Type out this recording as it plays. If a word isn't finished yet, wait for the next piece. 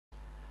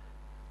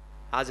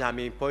आज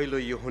हामी पहिलो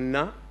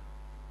यूहन्ना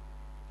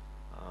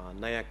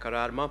नयाँ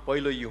करारमा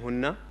पहिलो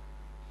यूहन्ना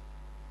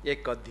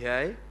 1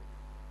 अध्याय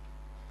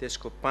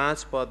त्यसको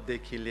 5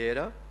 पददेखि लिएर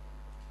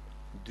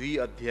 2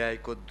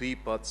 अध्यायको 2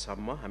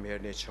 पदसम्म हामी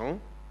हेर्नेछौँ।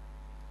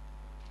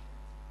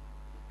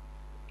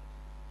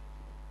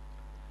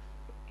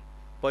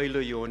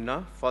 पहिलो यूहन्ना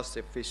first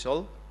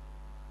epistle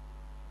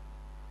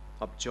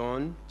of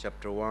John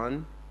chapter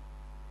 1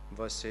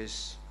 verses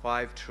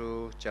 5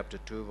 through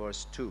chapter 2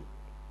 verse 2.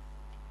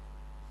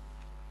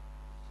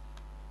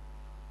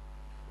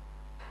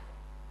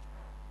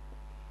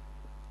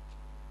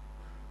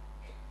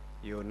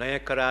 यो नयाँ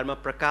करारमा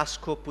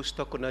प्रकाशको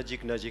पुस्तकको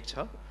नजिक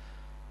छ।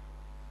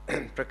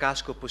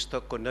 प्रकाशको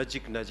पुस्तकको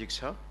नजिक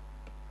छ।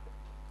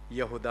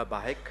 यहुदा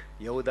बाहेक,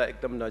 यहुदा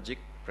एकदम नजिक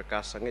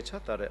प्रकाशसँगै छ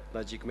तर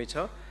नजिकमै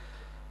छ।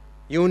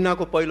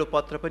 यूहन्नाको पहिलो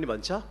पत्र पनि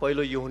भन्छ,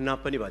 पहिलो यूहन्ना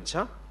पनि भन्छ।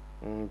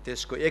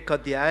 त्यसको 1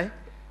 अध्याय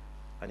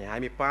अनि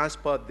हामी 5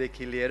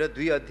 पददेखि लिएर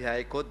 2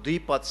 अध्यायको 2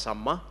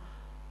 पदसम्म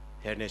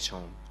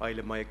हेर्नेछौँ।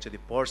 अहिले म एकचोटि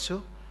पढ्छु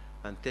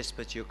अनि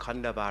त्यसपछि यो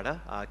खण्डबाट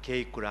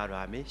केही कुराहरू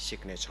हामी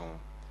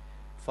सिक्नेछौँ।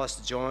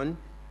 1 John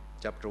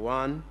chapter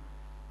 1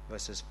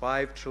 verses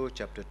 5 through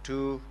chapter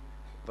 2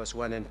 verse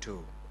 1 and 2.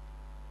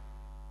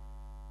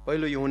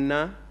 पहिलो यूहन्ना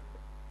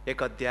 1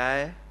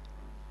 अध्याय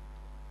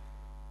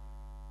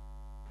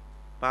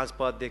 5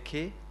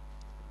 पददेखि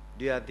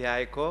 2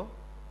 अध्यायको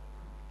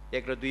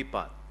 1 र 2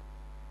 पद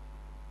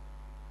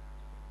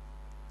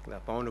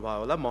पाउनुभयो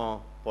होला। म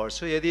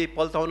पढ्छु। यदि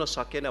पल्टाउन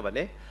सकेन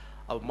भने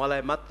अब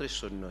मलाई मात्रै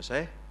सुन्नुहोस्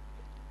है।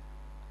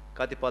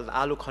 कतिपल्ट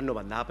आलु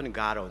खन्नुभन्दा पनि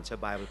गाह्रो हुन्छ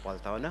बाइबल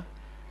पल्टाउन।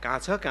 कहाँ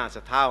छ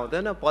थाहा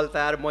हुँदैन,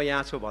 पल्टाएर म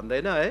यहाँ छु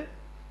भन्दैन है।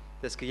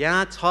 त्यसको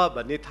यहाँ छ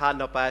भन्ने थाहा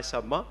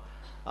नपाएसम्म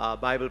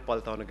बाइबल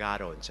पल्टाउन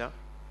गाह्रो हुन्छ।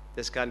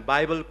 त्यस कारण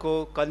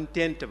बाइबलको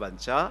कन्टेन्ट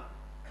भन्छ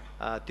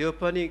त्यो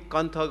पनि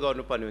कन्ठ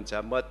गर्नुपर्ने हुन्छ।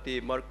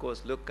 मत्ती,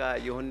 मर्कोस,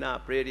 लुका,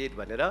 यूहन्ना, प्रेरित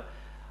भनेर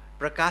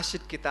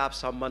प्रकाशित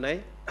किताबसम्म नै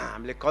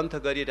हामीले कन्ठ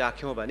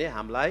गरिराख्यौँ भने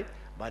हामीलाई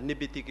भन्ने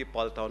बित्तिकै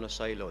पल्टाउन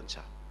सहिलो हुन्छ।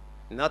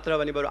 नत्र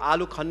भने बरु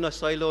आलु खन्न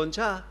सहिलो हुन्छ,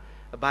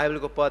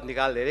 बाइबलको पद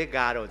निकाल्दा धेरै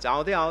गाह्रो हुन्छ।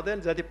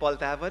 आउँदैन, जति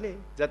पल्टाए पनि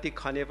जति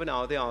खने पनि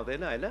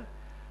आउँदैन होइन।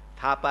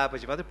 थाहा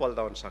पाएपछि मात्रै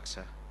पल्टाउन सक्छ।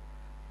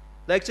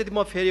 ल एकचोटि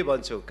म फेरि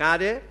भन्छु। कहाँ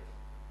रे?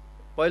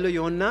 पहिलो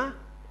यूहन्ना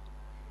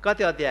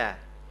कति अध्याय?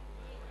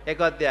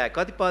 1 अध्याय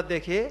कति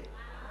पददेखि?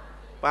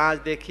 5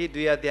 देखि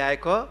 2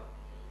 अध्यायको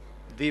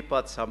 2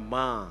 पदसम्म।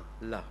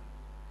 ल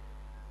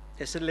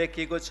यसरी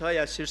लेखिएको छ,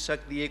 यहाँ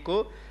शीर्षक दिएको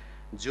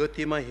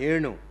ज्योतिमा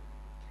हिँड्नु।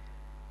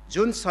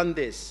 जुन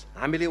सन्देश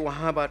हामीले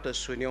उहाँबाट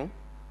सुन्यौँ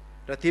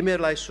र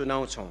तिमीहरूलाई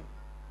सुनाउँछौँ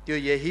त्यो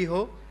यही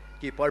हो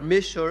कि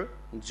परमेश्वर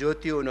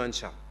ज्योति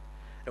हुनुहुन्छ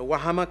र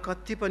उहाँमा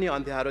कति पनि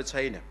अँध्यारो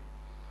छैन।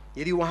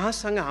 यदि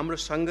उहाँसँग हाम्रो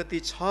सङ्गति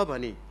छ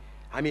भने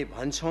हामी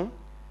भन्छौँ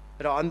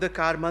र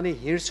अन्धकारमा नै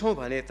हिँड्छौँ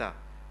भने त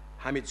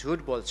हामी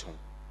झुट बोल्छौँ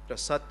र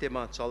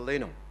सत्यमा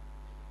चल्दैनौँ।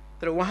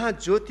 तर उहाँ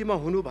ज्योतिमा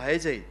हुनु भए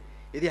झै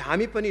यदि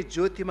हामी पनि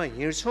ज्योतिमा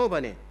हिँड्छौँ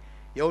भने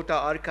एउटा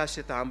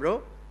अर्कासित हाम्रो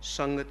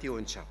सङ्गति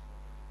हुन्छ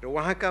र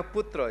उहाँका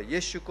पुत्र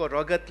येशूको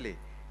रगतले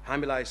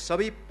हामीलाई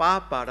सबै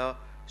पापबाट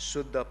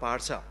शुद्ध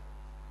पार्छ।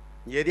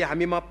 यदि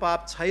हामीमा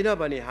पाप छैन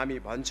भने हामी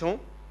भन्छौँ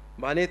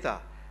भने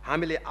त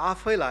हामीले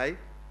आफैलाई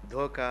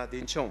धोका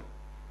दिन्छौँ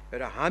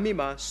र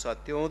हामीमा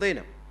सत्य हुँदैन।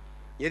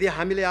 यदि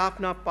हामीले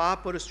आफ्ना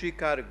पापहरू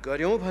स्वीकार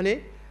गर्यौँ भने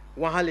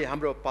उहाँले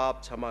हाम्रो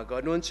पाप क्षमा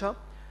गर्नुहुन्छ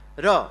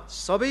र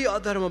सबै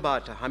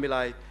अधर्मबाट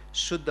हामीलाई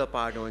शुद्ध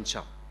पार्नुहुन्छ,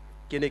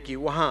 किनकि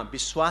उहाँ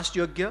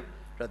विश्वासयोग्य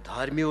र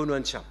धर्मी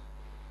हुनुहुन्छ।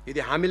 यदि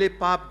हामीले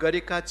पाप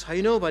गरेका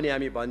छैनौँ भने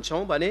हामी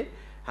भन्छौँ भने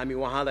हामी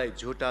उहाँलाई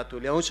झुटा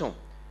तुल्याउँछौँ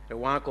र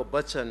उहाँको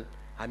वचन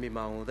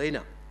हामीमा हुँदैन।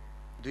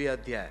 2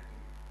 अध्याय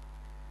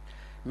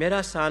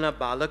मेरा साना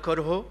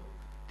बालकहरू हो,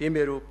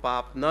 तिमीहरू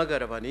पाप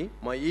नगर भनी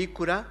म यी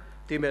कुरा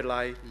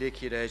तिमीहरूलाई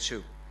लेखिरहेछु।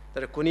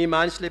 तर कुनै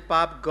मानिसले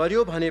पाप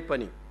गर्यो भने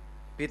पनि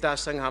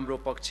पितासँग हाम्रो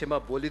पक्षमा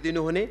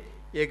बोलिदिनु हुने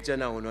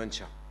एकजना हुनुहुन्छ,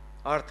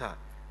 अर्थात्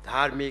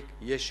धार्मिक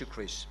येशू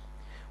ख्रीष्ट।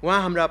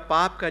 उहाँ हाम्रा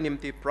पापका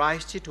निम्ति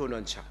प्रायश्चित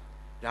हुनुहुन्छ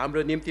र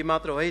हाम्रो निम्ति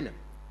मात्र होइन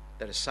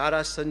तर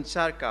सारा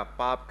संसारका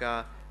पापका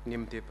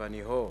निम्ति पनि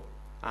हो।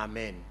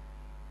 आमेन।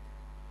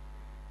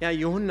 यहाँ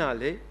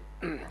यूहन्नाले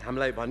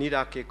हामीलाई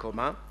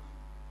भनिराखेकोमा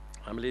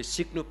हामीले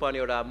सिक्नुपर्ने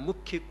एउटा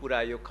मुख्य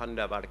कुरा यो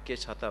खण्डबाट के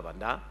छ त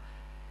भन्दा,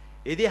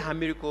 यदि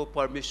हामीहरूको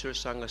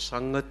परमेश्वरसँग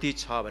सङ्गति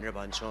छ भनेर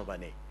भन्छौँ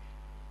भने,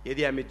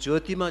 यदि हामी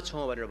ज्योतिमा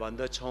छौँ भनेर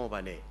भन्दछौँ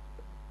भने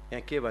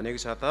यहाँ के भनेको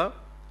छ त,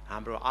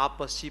 हाम्रो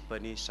आपसी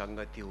पनि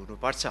सङ्गति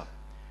हुनुपर्छ।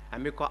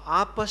 हामीको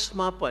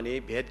आपसमा पनि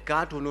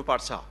भेटघाट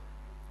हुनुपर्छ,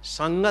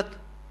 सङ्गत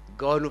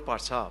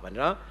गर्नुपर्छ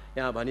भनेर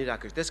यहाँ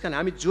भनिराखेको छ। त्यस कारण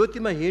हामी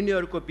ज्योतिमा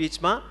हिँड्नेहरूको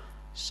बिचमा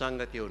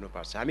सङ्गति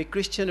हुनुपर्छ, हामी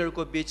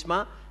क्रिस्चियनहरूको बिचमा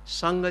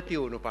सङ्गति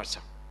हुनुपर्छ।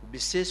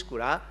 विशेष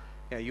कुरा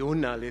यहाँ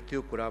यूहन्नाले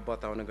त्यो कुरा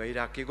बताउन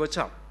गइराखेको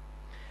छ।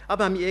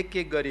 अब हामी एक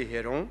एक गरी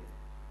हेरौँ।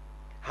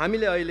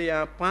 हामीले अहिले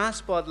यहाँ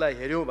 5 पदलाई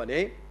हेऱ्यौँ भने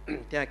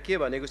त्यहाँ के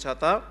भनेको छ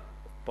त,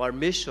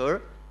 परमेश्वर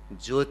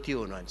ज्योति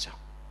हुनुहुन्छ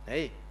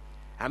है।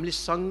 हामीले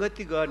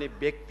सङ्गति गर्ने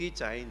व्यक्ति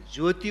चाहिँ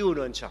ज्योति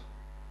हुनुहुन्छ।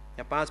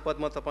 यहाँ 5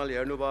 पदमा तपाईँले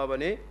हेर्नुभयो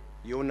भने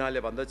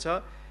यूहन्नाले भन्दछ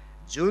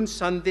जुन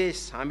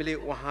सन्देश हामीले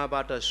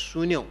उहाँबाट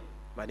सुन्यौँ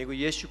भनेको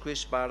येशू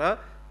ख्रीष्टबाट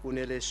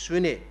उनीहरूले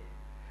सुने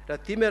र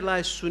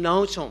तिमीहरूलाई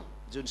सुनाउँछौँ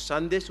जुन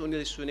सन्देश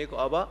उनीहरूले सुनेको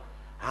अब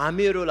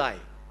हामीहरूलाई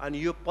अनि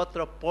यो पत्र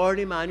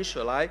पढ्ने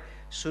मानिसहरूलाई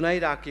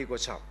सुनाइराखेको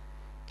छ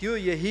त्यो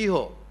यही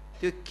हो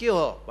त्यो के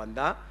हो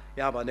भन्दा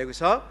यहाँ भनेको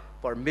छ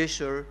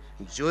परमेश्वर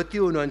ज्योति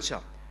हुनुहुन्छ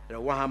र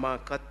उहाँमा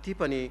कति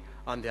पनि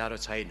अँध्यारो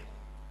छैन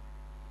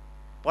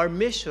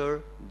परमेश्वर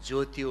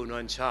ज्योति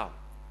हुनुहुन्छ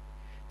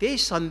त्यही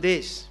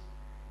सन्देश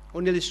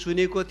उनीहरूले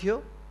सुनेको थियो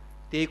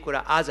त्यही कुरा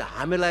आज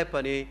हामीलाई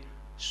पनि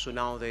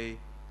सुनाउँदै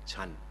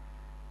छन्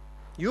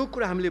यो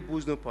कुरा हामीले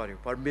बुझ्नु पर्यो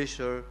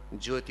परमेश्वर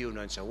ज्योति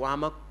हुनुहुन्छ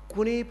उहाँमा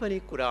कुनै पनि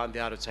कुरा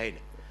अँध्यारो छैन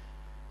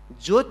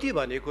ज्योति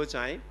भनेको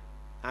चाहिँ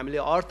हामीले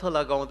अर्थ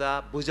लगाउँदा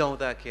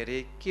बुझाउँदाखेरि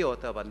के हो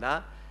त भन्दा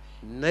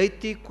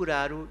नैतिक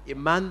कुराहरू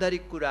इमान्दारी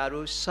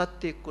कुराहरू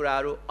सत्य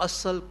कुराहरू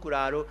असल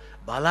कुराहरू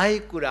भलाइ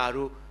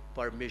कुराहरू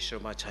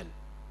परमेश्वरमा छन्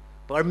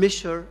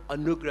परमेश्वर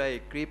अनुग्रही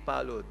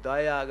कृपालु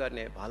दया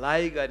गर्ने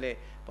भलाइ गर्ने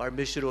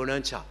परमेश्वर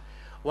हुनुहुन्छ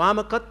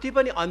उहाँमा कति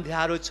पनि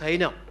अँध्यारो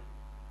छैन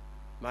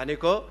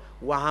भनेको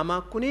उहाँमा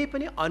कुनै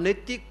पनि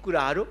अनैतिक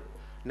कुराहरू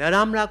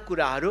नराम्रा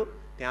कुराहरू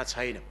त्यहाँ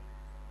छैन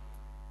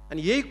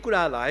अनि यही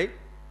कुरालाई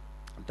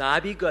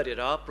दाबी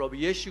गरेर प्रभु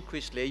येशू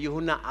ख्रीष्टले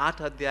यूहन्ना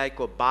 8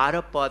 अध्यायको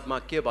 12 पदमा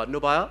के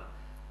भन्नुभयो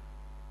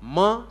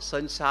म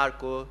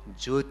संसारको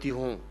ज्योति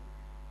हुँ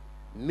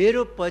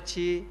मेरो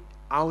पछि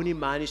आउने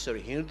मानिसहरू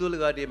हिँडडुल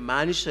गर्ने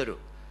मानिसहरू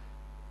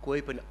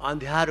कोही पनि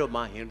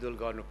अँध्यारोमा हिँडडुल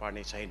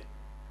गर्नुपर्ने छैन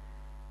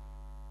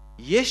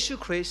येशू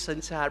ख्रीष्ट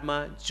संसारमा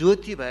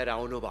ज्योति भएर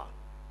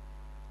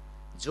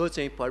आउनुभयो जो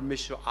चाहिँ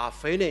परमेश्वर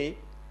आफै नै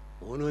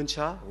हुनुहुन्छ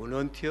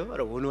हुनुहुन्थ्यो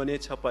र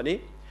हुनुहुनेछ पनि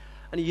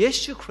अनि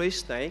येशू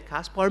ख्रीष्ट नै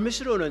खास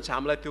परमेश्वर हुनुहुन्छ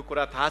हामीलाई त्यो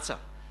कुरा थाहा छ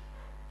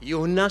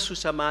यूहन्ना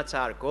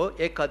सुसमाचारको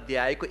 1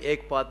 अध्यायको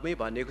 1 पदमै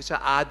भनेको छ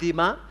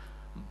आदिमा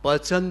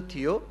वचन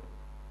थियो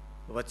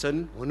वचन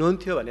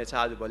हुनुहुन्थ्यो भने छ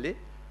आजभोलि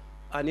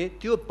अनि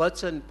त्यो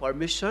वचन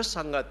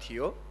परमेश्वरसँग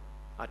थियो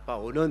अथवा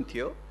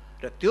हुनुहुन्थ्यो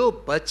र त्यो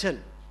वचन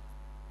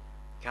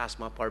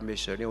खासमा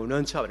परमेश्वर नै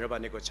हुनुहुन्छ भनेर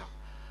भनेको छ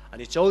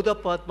अनि 14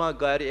 पदमा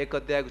गएर 1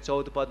 अध्यायको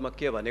 14 पदमा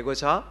के भनेको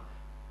छ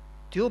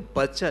त्यो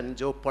वचन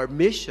जो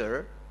परमेश्वर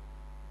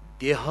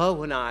देह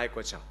हुन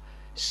आएको छ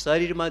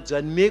शरीरमा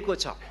जन्मिएको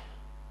छ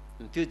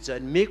त्यो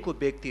जन्मिएको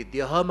व्यक्ति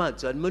देहमा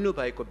जन्मनु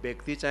भएको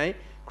व्यक्ति चाहिँ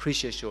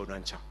ख्रीष्ट येशू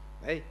हुनुहुन्छ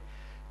है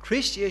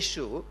ख्रीष्ट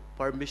येशू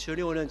परमेश्वर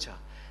नै हुनुहुन्छ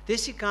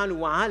त्यसै कारण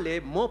उहाँले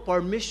म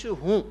परमेश्वर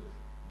हुँ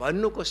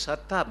भन्नुको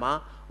सत्तामा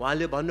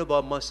उहाँले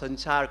भन्नुभयो म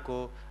संसारको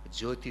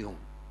ज्योति हुँ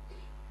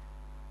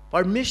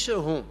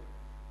परमेश्वर हुँ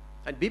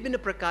अनि विभिन्न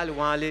प्रकारले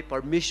उहाँले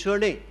परमेश्वर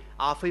नै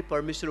आफै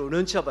परमेश्वर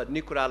हुनुहुन्छ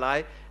भन्ने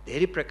कुरालाई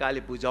धेरै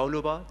प्रकारले बुझाउनु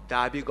भयो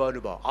दाबी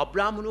गर्नुभयो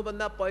अब्राहम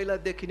हुनुभन्दा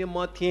पहिलादेखि नै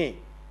म थिएँ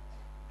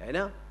होइन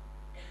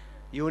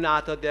यूहन्ना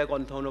 8 अध्यायको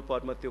 58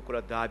 पदमा त्यो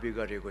कुरा दाबी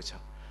गरेको छ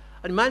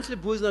अनि मान्छेले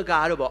बुझ्न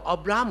गाह्रो भयो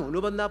अब्राहम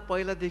हुनुभन्दा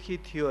पहिलादेखि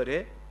थियो अरे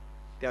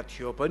त्यहाँ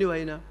थियो पनि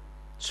होइन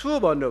छु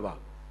भन्नुभयो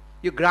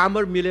यो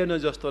ग्रामर मिलेन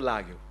जस्तो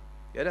लाग्यो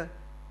हेर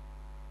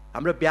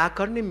हाम्रो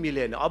व्याकरण नै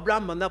मिलेन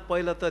अब्राहमभन्दा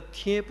पहिला त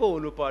थिए पो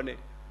हुनुपर्ने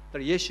तर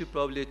येशू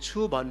प्रभुले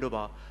छु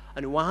भन्नुभयो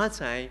अनि उहाँ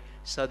चाहिँ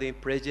सधैँ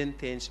प्रेजेन्ट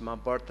टेन्समा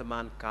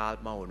वर्तमान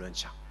कालमा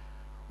हुनुहुन्छ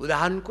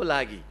उदाहरणको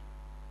लागि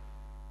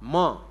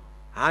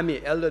हामी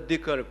एल्डर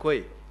डिकर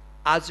कोही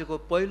आजको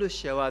पहिलो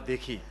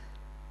सेवादेखि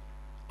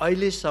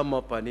अहिलेसम्म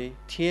पनि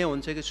थिए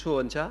हुन्छ कि छु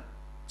हुन्छ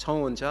छौँ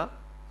हुन्छ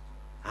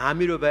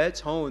हामीहरू भए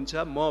छौँ हुन्छ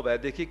म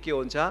भएदेखि के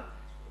हुन्छ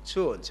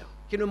छु हुन्छ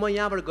किन म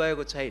यहाँबाट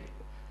गएको छैन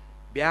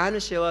बिहान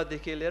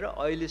सेवादेखि लिएर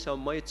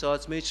अहिलेसम्म म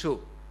चर्चमै छु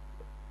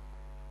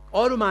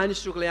अरू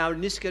मानिसहरूको लागि यहाँबाट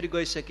निस्केर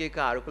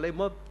गइसकेकाहरूको लागि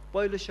म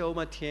पहिलो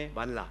सेवामा थिएँ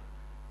भन्ला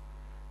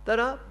तर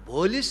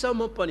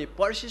भोलिसम्म पनि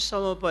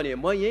पर्सिसम्म पनि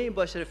म यहीँ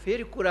बसेर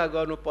फेरि कुरा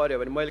गर्नु पर्यो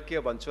भने मैले के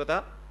भन्छु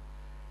त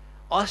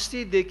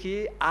अस्तिदेखि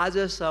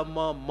आजसम्म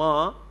म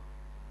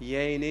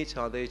यहीँ नै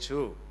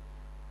छँदैछु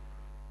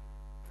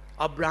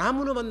अब्राहम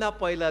हुनुभन्दा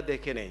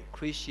पहिलादेखि नै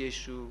ख्रीष्ट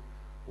येशू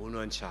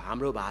हुनुहुन्छ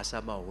हाम्रो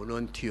भाषामा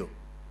हुनुहुन्थ्यो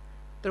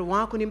तर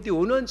उहाँको निम्ति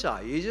हुनुहुन्छ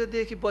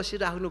हिजोदेखि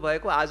बसिराख्नु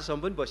भएको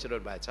आजसम्म पनि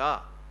बसिरहनु भएको छ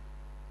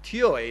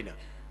थियो होइन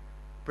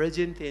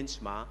प्रेजेन्ट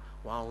टेन्समा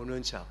उहाँ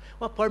हुनुहुन्छ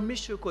उहाँ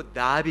परमेश्वरको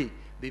दाबी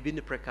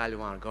विभिन्न प्रकारले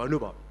उहाँ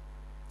गर्नुभयो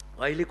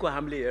अहिलेको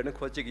हामीले हेर्न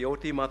खोजेको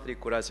एउटै मात्रै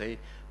कुरा चाहिँ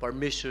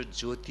परमेश्वर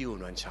ज्योति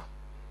हुनुहुन्छ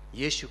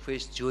येशू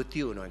ख्रीष्ट ज्योति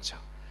हुनुहुन्छ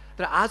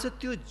तर आज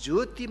त्यो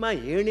ज्योतिमा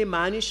हिँड्ने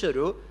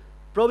मानिसहरू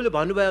प्रभुले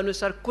भन्नुभए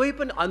अनुसार कोही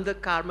पनि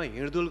अन्धकारमा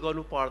हिँडडुल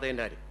गर्नु पर्दैन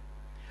अरे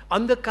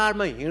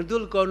अन्धकारमा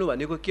हिँडडुल गर्नु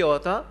भनेको के हो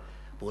त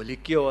भोलि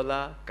के होला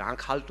कहाँ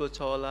खाल्टो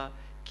छ होला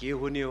के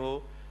हुने हो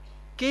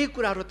केही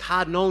कुराहरू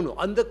थाहा नहुनु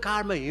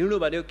अन्धकारमा हिँड्नु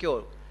भनेको के हो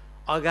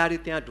अगाडि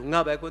त्यहाँ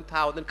ढुङ्गा भएको पनि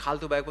थाहा हुँदैन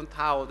खाल्टो भएको पनि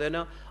थाहा हुँदैन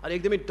अनि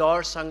एकदमै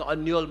डरसँग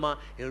अन्यलमा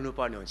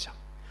हिँड्नुपर्ने हुन्छ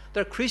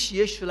तर ख्रीष्ट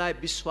येशूलाई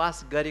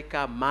विश्वास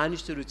गरेका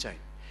मानिसहरू चाहिँ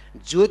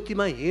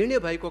ज्योतिमा हिँड्ने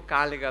भएको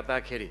कारणले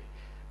गर्दाखेरि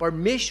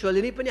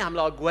परमेश्वरले नै पनि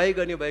हामीलाई अगुवाई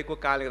गर्ने भएको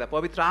कारणले गर्दा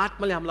पवित्र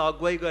आत्माले हामीलाई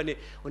अगुवाई गर्ने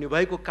हुने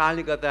भएको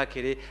कारणले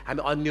गर्दाखेरि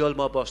हामी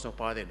अन्यलमा बस्नु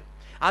पर्दैन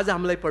आज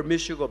हामीलाई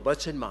परमेश्वरको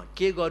वचनमा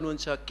के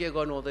गर्नुहुन्छ, के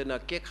गर्नु हुँदैन,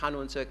 के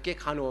खानुहुन्छ, के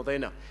खानु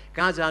हुँदैन,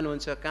 कहाँ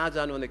जानुहुन्छ, कहाँ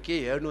जानु हुँदैन, के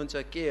हेर्नुहुन्छ,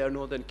 के हेर्नु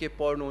हुँदैन, के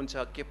पढ्नुहुन्छ,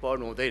 के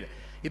पढ्नु हुँदैन,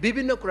 यी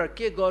विभिन्न कुरा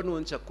के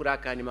गर्नुहुन्छ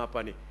कुराकानीमा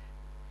पनि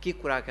के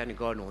कुराकानी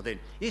गर्नु हुँदैन,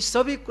 यी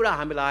सबै कुरा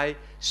हामीलाई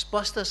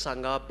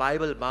स्पष्टसँग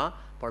बाइबलमा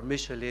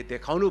परमेश्वरले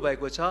देखाउनु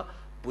भएको छ,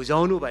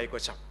 बुझाउनु भएको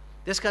छ।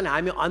 त्यसकारण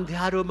हामी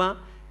अन्ध्यारोमा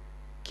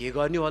के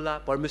गर्ने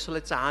होला,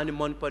 परमेश्वरलाई चाहने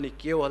मनपर्ने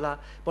के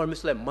होला,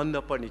 परमेश्वरलाई मन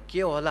नपर्ने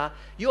के होला,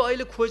 यो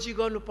अहिले खोजी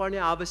गर्नुपर्ने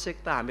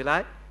आवश्यकता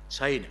हामीलाई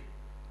छैन।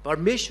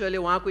 परमेश्वरले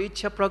उहाँको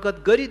इच्छा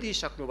प्रकट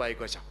गरिदिइसक्नु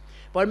भएको छ।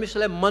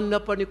 परमेश्वरलाई मन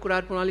नपर्ने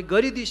कुराहरू उहाँले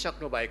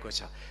गरिदिइसक्नु भएको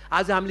छ।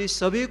 आज हामीले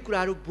सबै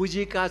कुराहरू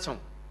बुझेका छौँ,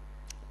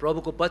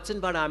 प्रभुको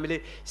वचनबाट हामीले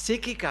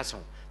सिकेका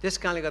छौँ।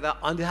 त्यस कारणले गर्दा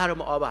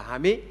अन्ध्यारोमा अब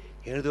हामी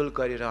हिँडडुल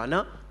गरिरहन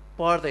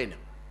पर्दैन।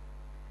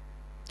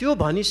 त्यो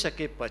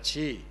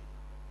भनिसकेपछि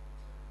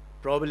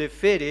प्रभुले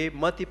फेरि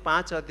मत्ती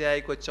 5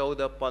 अध्यायको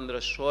 14, 15,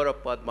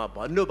 16 पदमा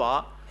भन्नुभयो,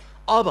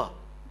 अब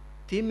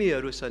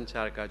तिमीहरू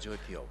संसारका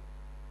ज्योति हौ।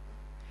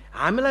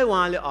 हामीलाई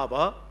उहाँले अब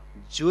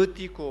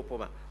ज्योतिको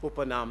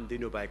उपनाम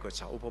दिनुभएको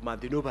छ, उपमा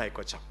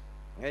दिनुभएको छ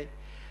है।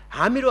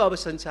 हामीहरू अब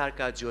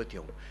संसारका ज्योति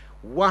हौ।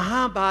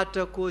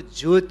 उहाँबाटको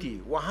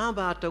ज्योति,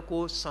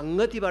 उहाँबाटको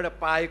सङ्गतिबाट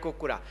पाएको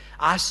कुरा,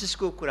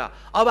 आशिषको कुरा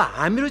अब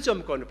हामीहरू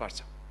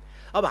चम्काउनुपर्छ।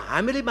 अब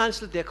हामीले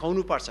मानिसलाई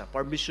देखाउनु पर्छ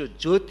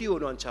परमेश्वर ज्योति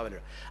हुनुहुन्छ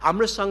भनेर,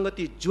 हाम्रो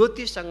सङ्गति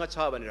ज्योतिसँग छ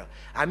भनेर,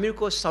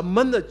 हामीहरूको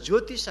सम्बन्ध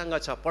ज्योतिसँग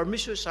छ,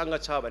 परमेश्वरसँग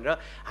छ भनेर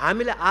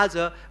हामीले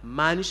आज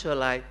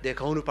मानिसहरूलाई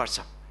देखाउनु पर्छ,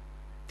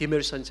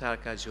 तिमीहरू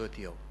संसारका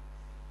ज्योति हौ।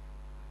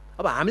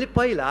 अब हामीले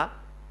पहिला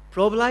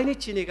प्रभुलाई नै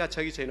चिनेका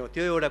छ कि छैनौँ,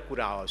 त्यो एउटा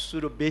कुरा हो।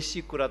 सुरु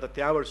बेसी कुरा त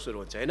त्यहाँबाट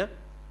सुरु हुन्छ होइन।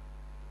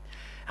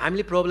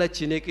 हामीले प्रभुलाई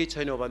चिनेकै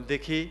छैनौँ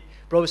भनेदेखि,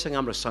 प्रभुसँग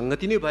हाम्रो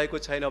सङ्गति नै भएको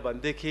छैन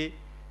भनेदेखि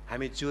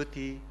हामी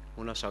ज्योति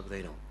हुन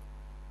सक्दैनौँ।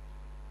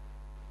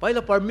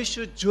 पहिला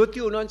परमेश्वर ज्योति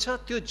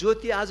हुनुहुन्छ, त्यो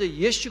ज्योति आज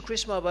येशू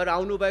ख्रीष्टमा भएर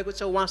आउनुभएको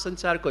छ। उहाँ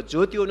संसारको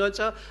ज्योति हुनुहुन्छ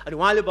अनि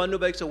उहाँले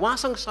भन्नुभएको छ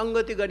उहाँसँग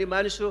सङ्गति गर्ने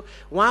मानिसहरू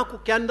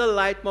उहाँको क्यान्डल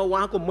लाइटमा,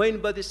 उहाँको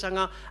मैनबत्तीसँग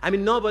हामी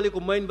नबलेको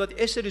मैनबत्ती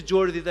यसरी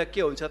जोडिदिँदा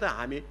के हुन्छ त,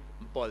 हामी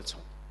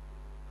बल्छौँ।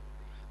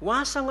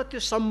 उहाँसँग त्यो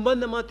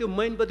सम्बन्धमा त्यो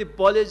मैनबत्ती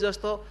बले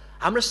जस्तो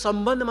हाम्रो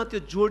सम्बन्धमा त्यो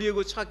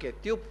जोडिएको छ के,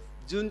 त्यो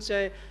जुन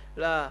चाहिँ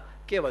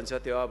के भन्छ,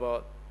 त्यो अब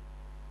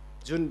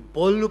जुन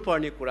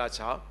बोल्नुपर्ने कुरा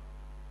छ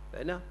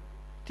होइन,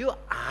 त्यो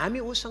हामी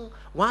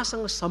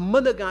उहाँसँग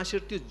सम्बन्ध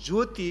गाँसेर त्यो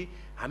ज्योति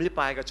हामीले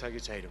पाएका छ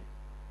कि छैनौँ।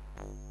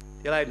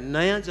 यसलाई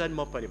नयाँ जन्म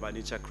पनि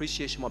भनिन्छ।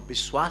 ख्रीष्ट येशूमा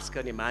विश्वास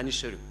गर्ने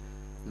मानिसहरू,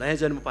 नयाँ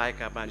जन्म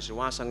पाएका मानिसहरू,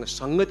 उहाँसँग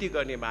सङ्गति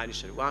गर्ने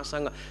मानिसहरू,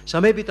 उहाँसँग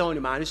समय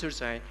बिताउने मानिसहरू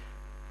चाहिँ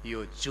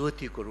यो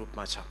ज्योतिको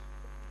रूपमा छ।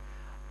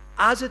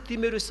 आज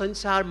तिमीहरू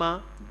संसारमा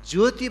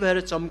ज्योति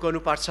भएर चम्काउनु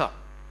पर्छ।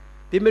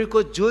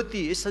 तिमीहरूको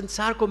ज्योति यस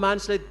संसारको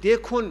मानिसलाई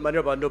देखुन्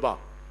भनेर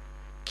भन्नुभयो।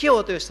 के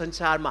हो त यो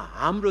संसारमा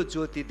हाम्रो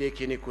ज्योति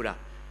देखिने कुरा?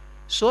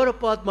 16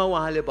 पदमा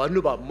उहाँले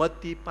भन्नुभयो,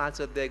 मत्ती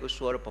 5 अध्यायको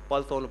 16 पद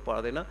पल्टाउनु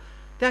पर्दैन।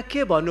 त्यहाँ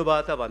के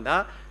भन्नुभयो त भन्दा,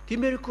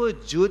 तिमीहरूको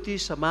ज्योति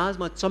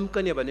समाजमा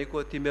चम्कने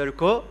भनेको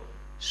तिमीहरूको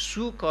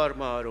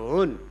सुकर्महरू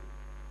हुन्।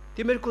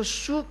 तिमीहरूको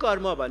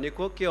सुकर्म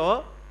भनेको के हो?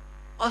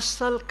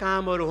 असल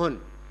कामहरू हुन्,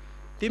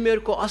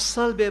 तिमीहरूको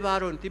असल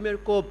व्यवहार हुन्,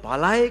 तिमीहरूको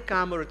भलाइ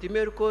कामहरू,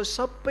 तिमीहरूको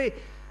सबै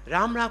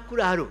राम्रा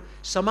कुराहरू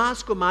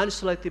समाजको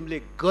मानिसलाई तिमीले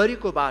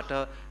गरेकोबाट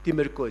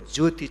तिमीहरूको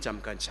ज्योति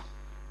चम्कन्छ।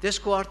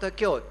 त्यसको अर्थ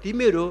के हो?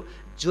 तिमीहरू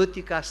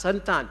ज्योतिका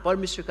सन्तान,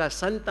 परमेश्वरका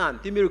सन्तान,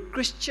 तिमीहरू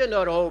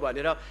क्रिस्चियनहरू हौ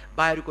भनेर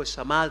बाहिरको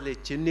समाजले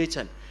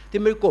चिन्नेछन्।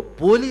 तिमीहरूको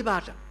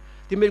बोलीबाट,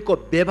 तिमीहरूको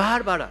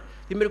व्यवहारबाट,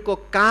 तिमीहरूको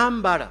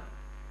कामबाट,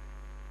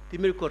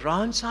 तिमीहरूको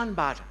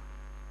रहनसहनबाट,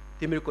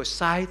 तिमीहरूको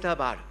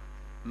सहायताबाट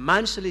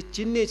मानिसले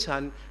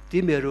चिन्नेछन्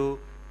तिमीहरू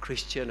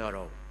क्रिस्चियनहरू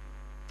हौ,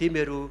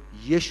 तिमीहरू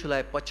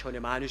येशूलाई पछ्याउने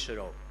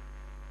मानिसहरू हौ,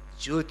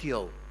 ज्योति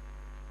हौ।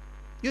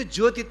 यो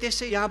ज्योति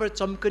त्यसै यहाँबाट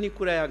चम्कने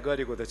कुरा यहाँ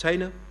गरेको त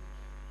छैन,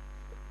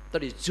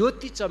 तर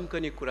ज्योति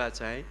चम्कने कुरा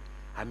चाहिँ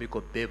हामीको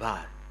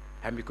व्यवहार,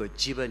 हामीको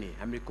जीवनी,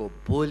 हामीको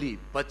बोली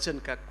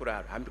वचनका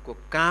कुराहरू, हामीको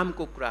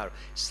कामको कुराहरू,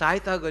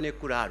 सहायता गर्ने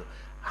कुराहरू,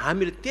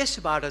 हामीले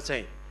त्यसबाट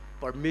चाहिँ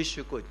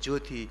परमेश्वरको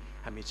ज्योति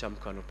हामी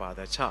चम्काउनु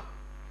पर्दछ।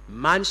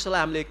 मानिसलाई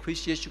हामीले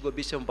ख्रीष्ट येशूको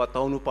विषयमा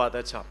बताउनु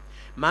पर्दछ।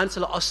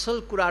 मानिसलाई असल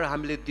कुराहरू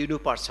हामीले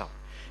दिनुपर्छ।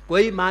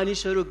 कोही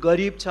मानिसहरू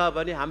गरिब छ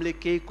भने हामीले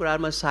केही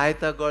कुराहरूमा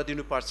सहायता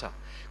गरिदिनुपर्छ।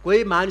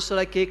 कोही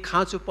मानिसलाई केही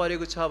खाँचो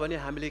परेको छ भने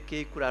हामीले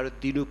केही कुराहरू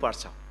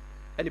दिनुपर्छ।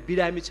 अनि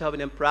बिरामी छ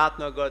भने हामी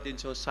प्रार्थना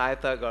गरिदिन्छौँ,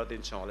 सहायता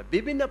गरिदिन्छौँ होला।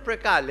 विभिन्न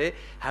प्रकारले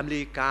हामीले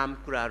यी काम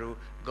कुराहरू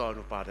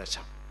गर्नुपर्दछ।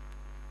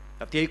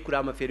 अब त्यही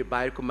कुरामा फेरि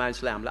बाहिरको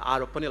मानिसलाई हामीलाई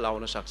आरोप पनि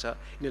लाउन सक्छ,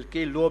 यिनीहरूले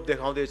केही लोभ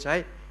देखाउँदैछ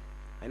है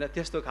होइन,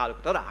 त्यस्तो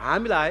खालको। तर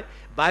हामीलाई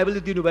बाइबलले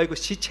दिनुभएको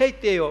शिक्षै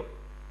त्यही हो।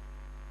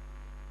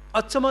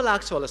 अचम्म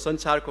लाग्छ होला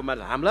संसारको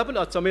मानिस, हामीलाई पनि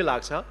अचम्मै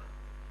लाग्छ।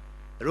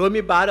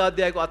 रोमी 12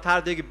 अध्यायको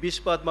 18 देखि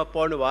 20 पदमा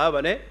पढ्नुभयो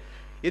भने,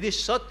 यदि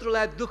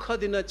शत्रुलाई दुःख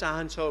दिन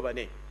चाहन्छौ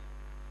भने,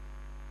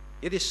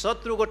 यदि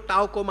शत्रुको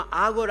टाउकोमा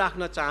आगो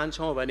राख्न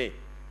चाहन्छौँ भने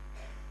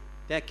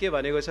त्यहाँ के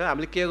भनेको छ?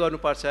 हामीले के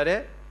गर्नुपर्छ अरे?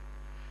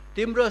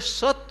 तिम्रो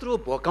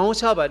शत्रु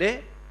भोकाउँछ भने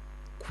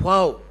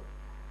खुवाऊ,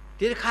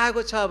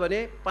 तिर्खाएको छ भने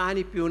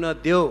पानी पिउन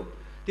देऊ,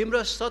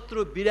 तिम्रो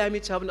शत्रु बिरामी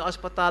छ भने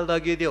अस्पताल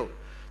लगिदेऊ,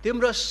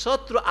 तिम्रो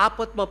शत्रु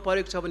आपतमा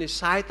परेको छ भने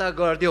सहायता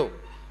गरिदेऊ।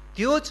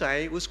 त्यो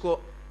चाहिँ उसको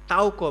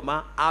टाउकोमा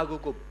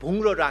आगोको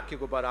भुङ्रो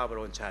राखेको बराबर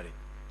हुन्छ अरे।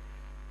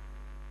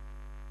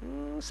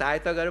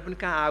 सहायता गरेर पनि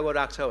कहाँ आगो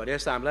राख्छ भने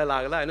जस्तो हामीलाई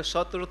लाग्ला होइन।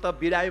 शत्रु त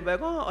बिरामी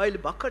भएको अहिले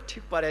भर्खर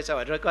ठिक परेछ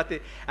भनेर कति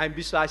हामी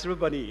विश्वासहरू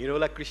पनि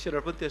हिँड्नुलाई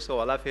क्रिस्चियनहरू पनि त्यस्तो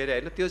होला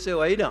फेरि होइन। त्यो चाहिँ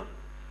होइन।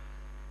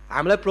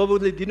 हामीलाई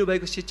प्रभुले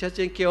दिनुभएको शिक्षा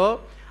चाहिँ के हो?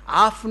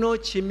 आफ्नो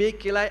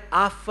छिमेकीलाई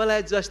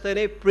आफूलाई जस्तै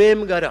नै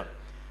प्रेम गर।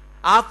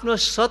 आफ्नो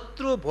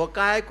शत्रु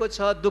भोकाएको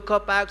छ, दुःख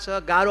पाएको छ,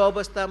 गाह्रो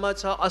अवस्थामा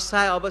छ,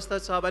 असहाय अवस्था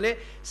छ भने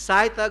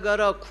सहायता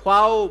गर,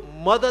 खुवाऊ,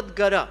 मद्दत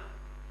गर,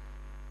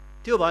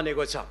 त्यो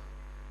भनेको छ।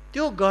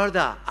 त्यो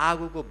गर्दा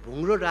आगोको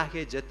भुङ्रो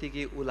राखे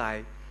जतिकै उसलाई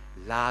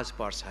लाज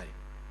पर्छ अरे,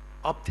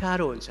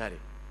 अप्ठ्यारो हुन्छ अरे।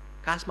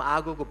 खासमा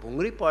आगोको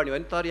भुङ्रै पर्ने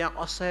भने तर यहाँ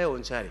असह्य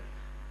हुन्छ अरे।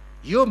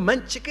 यो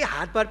मान्छेकै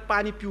हातबाट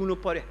पानी पिउनु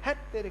पर्यो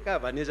हेत्तेरिका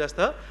भन्ने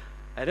जस्तो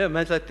होइन।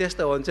 मान्छेलाई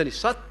त्यस्तो हुन्छ नि,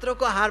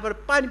 शत्रुको हातबाट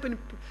पानी पनि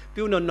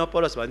पिउन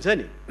नपरोस् भन्छ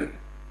नि।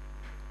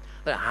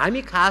 तर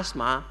हामी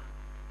खासमा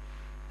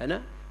होइन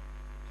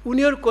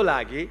उनीहरूको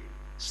लागि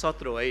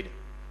शत्रु होइन,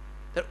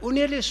 तर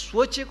उनीहरूले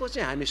सोचेको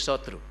चाहिँ हामी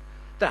शत्रु,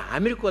 तर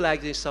हामीहरूको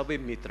लागि चाहिँ सबै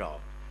मित्र हो।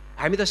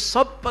 हामी त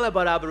सबैलाई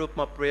बराबर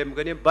रूपमा प्रेम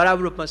गर्ने,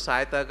 बराबर रूपमा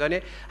सहायता गर्ने।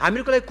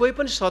 हामीहरूको लागि कोही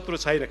पनि शत्रु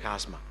छैन।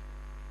 खासमा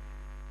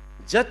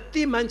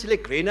जति मान्छेले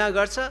घृणा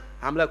गर्छ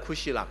हामीलाई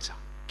खुसी लाग्छ।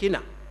 किन?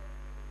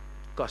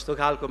 कस्तो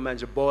खालको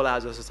मान्छे बोला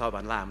जस्तो छ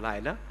भन्ला हामीलाई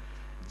होइन।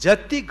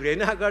 जति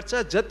घृणा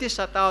गर्छ, जति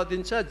सताव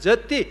दिन्छ,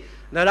 जति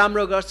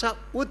नराम्रो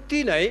गर्छ,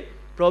 उति नै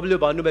प्रभुले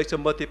भन्नुभएको छ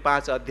मत्ती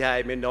 5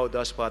 अध्यायमा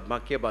 9-10 पदमा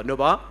के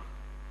भन्नुभयो?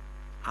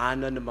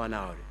 आनन्द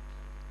मनाऊ अरे,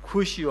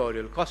 खुसी हो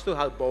अरे। कस्तो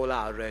खालको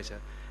बौलाहरू रहेछ।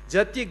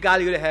 जति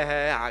गाली गरे हे हे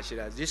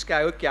हाँसिरहेको,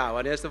 जिस्कायो क्या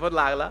भने जस्तो पनि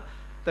लाग्ला,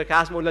 तर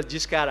खासमा उनीलाई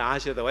जिस्काएर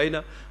हाँस्यो त होइन।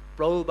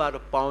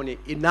 प्रभुबाट पाउने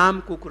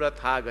इनामको कुरा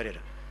थाहा गरेर,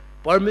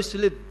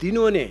 परमेश्वरले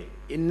दिनुहुने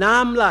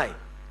इनामलाई,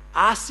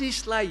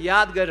 आशिषलाई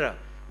याद गरेर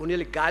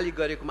उनीहरूले गाली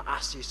गरेकोमा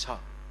आशिष छ,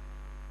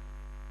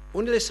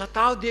 उनीहरूले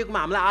सताव दिएकोमा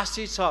हामीलाई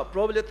आशिष छ।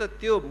 प्रभुले त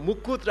त्यो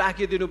मुकुट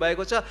राखिदिनु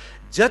भएको छ।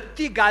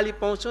 जति गाली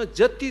पाउँछौँ,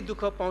 जति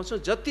दुःख पाउँछौँ,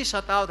 जति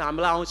सताव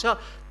हामीलाई आउँछ,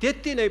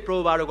 त्यति नै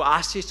प्रभुबाटको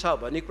आशिष छ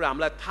भन्ने कुरा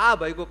हामीलाई थाहा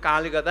भएको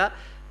कारणले गर्दा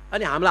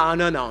अनि हामीलाई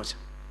आनन्द आउँछ।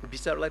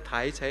 विचारलाई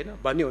थाहै छैन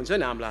भन्ने हुन्छ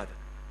नि हामीलाई त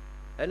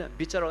होइन।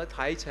 विचारलाई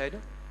थाहै छैन,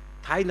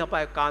 थाहै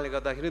नपाएको कारणले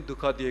गर्दाखेरि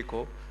दुःख दिएको,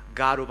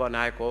 गाह्रो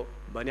बनाएको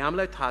भन्ने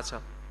हामीलाई थाहा छ।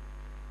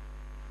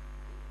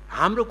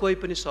 हाम्रो कोही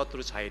पनि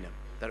शत्रु छैन,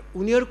 तर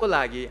उनीहरूको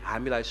लागि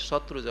हामीलाई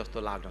शत्रु जस्तो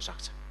लाग्न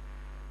सक्छ।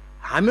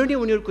 हामी नि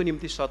उनीहरूको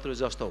निम्ति शत्रु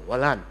जस्तो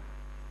होलान्।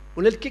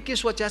 उनीहरूले के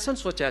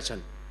सोचेछन्,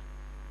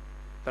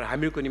 तर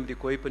हामीहरूको निम्ति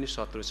कोही पनि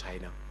शत्रु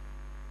छैन।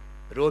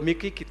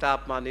 रोमीकै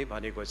किताबमा नै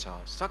भनेको छ,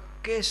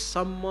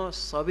 सकेसम्म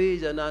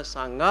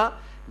सबैजनासँग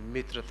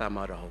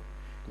मित्रतामा रहौ,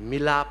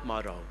 मिलापमा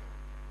रहौ।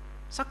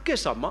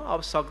 सकेसम्म,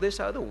 अब सक्दै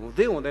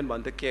हुँदैन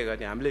भने त के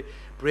गर्ने? हामीले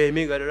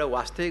प्रेमी गरेर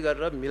वास्तै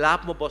गरेर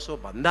मिलापमा बसौँ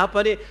भन्दा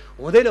पनि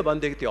हुँदैन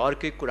भनेदेखि त्यो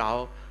अर्कै कुरा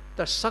हो।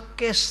 तर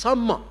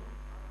सकेसम्म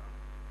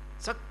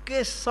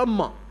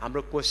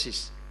हाम्रो कोसिस,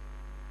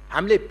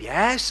 हामीले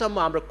भ्याएसम्म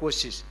हाम्रो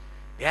कोसिस,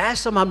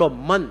 भ्याएसम्म हाम्रो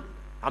मन,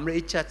 हाम्रो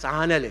इच्छा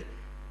चाहनाले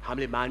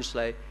हामीले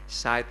मानिसलाई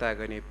सहायता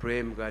गर्ने,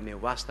 प्रेम गर्ने,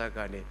 वास्ता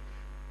गर्ने।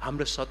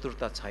 हाम्रो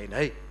शत्रुता छैन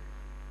है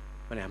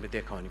भने हामीले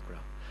देखाउने कुरा।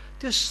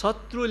 त्यो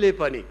शत्रुले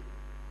पनि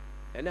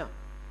होइन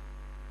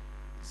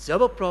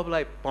जब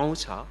प्रभुलाई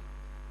पाउँछ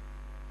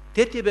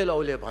त्यति बेला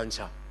उसले भन्छ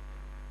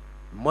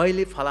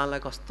मैले फलानालाई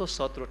कस्तो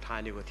शत्रु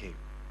ठानेको थिएँ,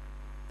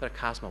 तर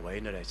खासमा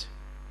होइन रहेछ।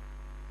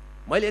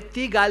 मैले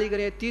यति गाली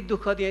गरेँ, यति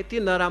दुःख दिएँ, यति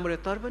नराम्रो,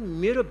 तर पनि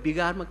मेरो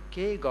बिगारमा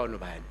केही गर्नु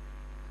भएन।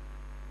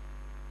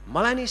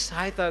 मलाई नै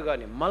सहायता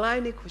गर्ने, मलाई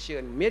नै खुसी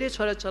गर्ने, मेरो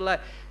छोराछोरीलाई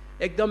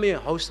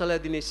एकदमै हौसला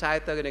दिने,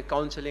 सहायता गर्ने,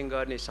 काउन्सिलिङ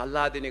गर्ने,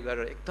 सल्लाह दिने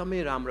गरेर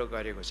एकदमै राम्रो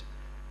गरेको छ।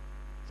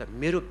 तर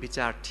मेरो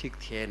विचार ठिक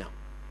थिएन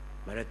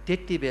भनेर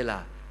त्यति बेला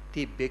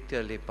ती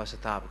व्यक्तिहरूले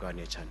पश्चाताप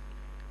गर्नेछन्।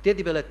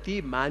 त्यति बेला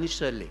ती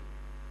मानिसहरूले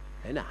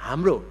होइन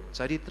हाम्रो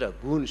चरित्र,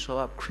 गुण,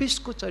 स्वभाव,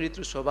 ख्रिस्टको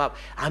चरित्र स्वभाव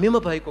हामीमा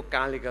भएको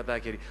कारणले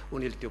गर्दाखेरि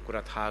उनीहरूले त्यो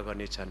कुरा थाहा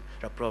गर्नेछन्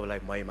र प्रभुलाई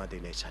महिमा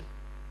दिनेछन्।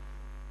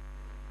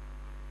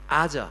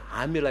 आज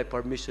हामीलाई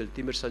परमेश्वर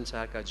तिम्रो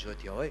संसारका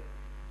ज्योति हो है,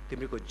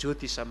 तिमीहरूको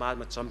ज्योति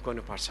समाजमा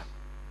चम्काउनु पर्छ।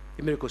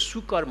 तिमीहरूको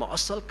सुकर्म,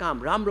 असल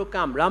काम,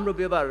 राम्रो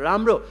व्यवहार,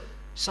 राम्रो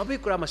सबै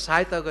कुरामा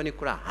सहायता गर्ने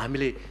कुरा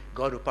हामीले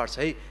गर्नुपर्छ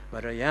है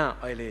भनेर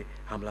यहाँ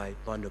अहिले हामीलाई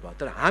भन्नुभयो।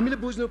 तर हामीले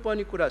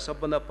बुझ्नुपर्ने कुरा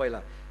सबभन्दा पहिला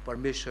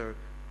परमेश्वर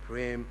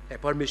प्रेम,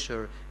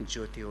 परमेश्वर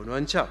ज्योति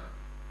हुनुहुन्छ।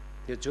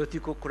 यो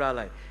ज्योतिको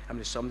कुरालाई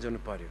हामीले सम्झाउनु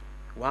पर्यो।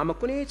 उहाँमा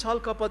कुनै छल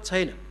कपट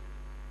छैन।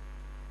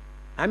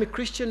 हामी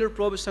क्रिस्चियनहरू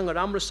प्रभुसँग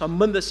राम्रो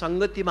सम्बन्ध,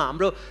 सङ्गतिमा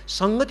हाम्रो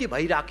सङ्गति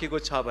भइराखेको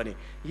छ भने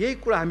यही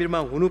कुरा हामीमा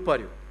हुनु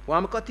पर्यो।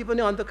 उहाँमा कति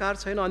पनि अन्धकार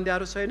छैन,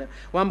 अँध्यारो छैन,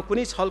 उहाँमा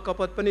कुनै छल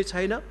कपट पनि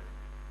छैन।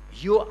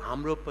 यो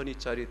हाम्रो पनि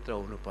चरित्र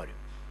हुनु पर्यो।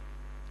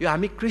 यो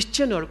हामी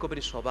क्रिस्चियनहरूको पनि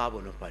स्वभाव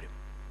हुनु पर्यो।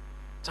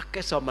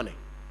 सकेसम्म नै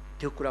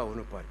त्यो कुरा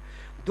हुनु पर्यो।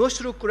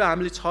 दोस्रो कुरा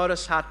हामीले 6 र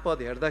 7 पद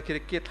हेर्दाखेरि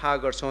के थाहा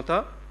गर्छौँ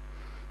त?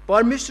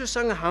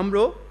 परमेश्वरसँग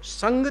हाम्रो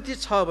सङ्गति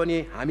छ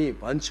भने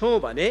हामी भन्छौँ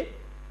भने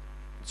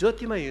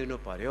ज्योतिमा हिँड्नु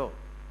पर्यो।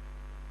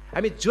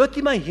 हामी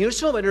ज्योतिमा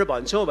हिँड्छौँ भनेर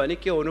भन्छौँ भने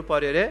के हुनु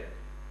पर्यो अरे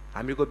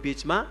हामीको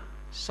बिचमा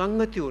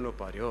संगति हुनु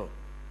पर्यो।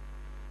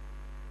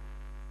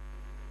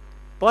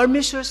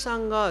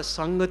 परमेश्वरसँग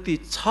संगति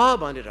छ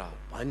भनेर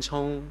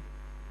भन्छौँ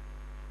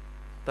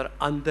तर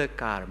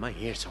अन्धकारमा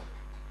हिँड्छौँ।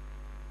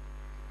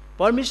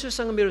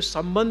 परमेश्वरसँग मेरो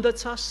सम्बन्ध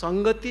छ,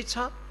 संगति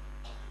छ,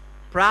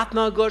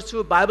 प्रार्थना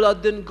गर्छु, बाइबल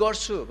अध्ययन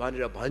गर्छु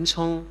भनेर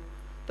भन्छौँ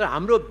तर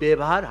हाम्रो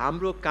व्यवहार,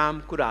 हाम्रो काम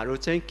कुराहरू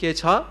चाहिँ के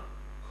छ?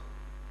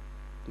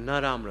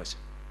 नराम्रो छ,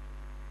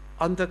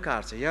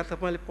 अन्धकार छ। यहाँ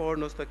तपाईँले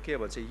पढ्नुहोस् त के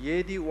भन्छ,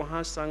 यदि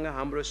उहाँसँग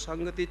हाम्रो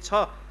संगति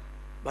छ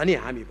भने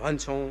हामी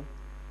भन्छौँ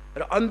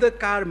र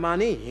अन्धकारमा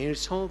नै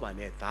हिँड्छौँ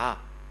भने त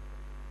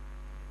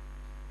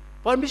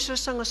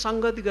परमेश्वरसँग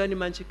संगति गर्ने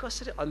मान्छे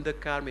कसरी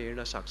अन्धकारमा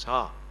हिँड्न सक्छ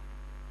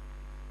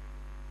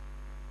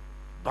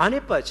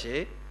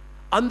भनेपछि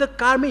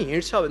अन्धकारमै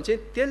हिँड्छ भने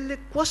चाहिँ त्यसले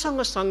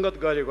कोसँग संगत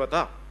गरेको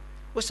त?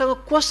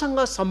 उसँग कोसँग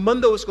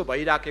सम्बन्ध उसको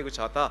भइराखेको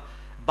छ त?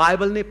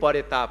 बाइबल नै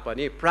पढे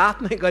तापनि,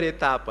 प्रार्थना गरे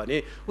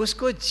तापनि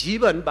उसको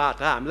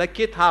जीवनबाट हामीलाई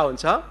के थाहा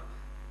हुन्छ?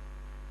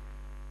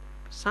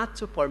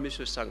 साँचो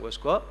परमेश्वरसँग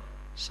उसको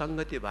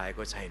संगति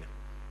भएको छैन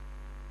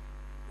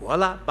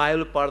होला।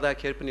 बाइबल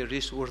पढ्दाखेरि पनि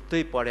रिस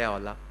उठ्दै पढ्या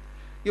होला,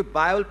 यो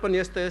बाइबल पनि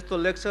यस्तो यस्तो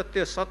लेख्छ,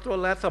 त्यो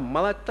 17लाई त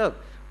मलाई त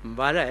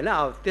भनेर होइन।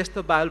 अब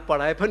त्यस्तो बाइबल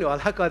पढाए पनि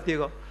होला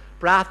कतिको।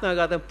 प्रार्थना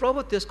गर्दा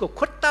प्रभु त्यसको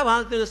खुट्टा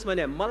भाँचिदिनुहोस्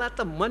भने मलाई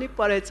त मनै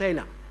परेको छैन,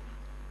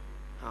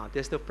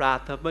 त्यस्तो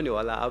प्रार्थना पनि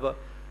होला। अब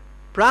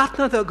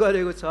प्रार्थना त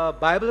गरेको छ,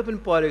 बाइबल पनि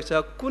पढेको छ,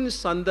 कुन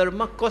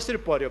सन्दर्भमा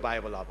कसरी पढ्यो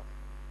बाइबल? अब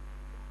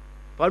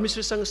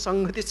परमेश्वरसँग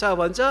संगति छ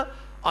भन्छ,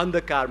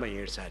 अन्धकारमा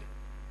हिँड्छ अरे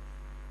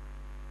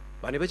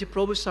भनेपछि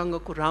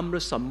प्रभुसँगको राम्रो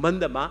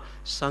सम्बन्धमा,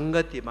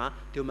 संगतिमा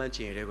त्यो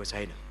मान्छे हिँडेको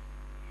छैन।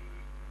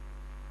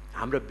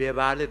 हाम्रो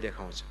व्यवहारले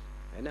देखाउँछ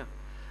होइन।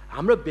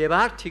 हाम्रो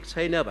व्यवहार ठिक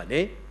छैन भने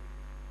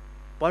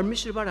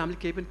परमेश्वरबाट हामीले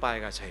केही पनि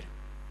पाएका छैन।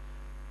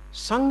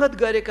 संगत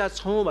गरेका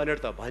छौँ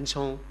भनेर त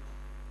भन्छौँ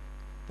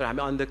तर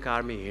हामी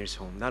अन्धकारमा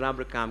हिँड्छौँ,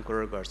 नराम्रो काम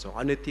कुराहरू गर्छौँ,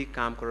 अनैतिक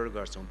काम कुराहरू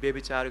गर्छौँ,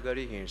 व्यभिचार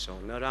गरी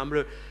हिँड्छौँ,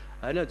 नराम्रो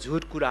होइन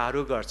झुट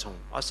कुराहरू गर्छौँ,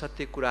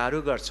 असत्य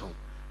कुराहरू गर्छौँ,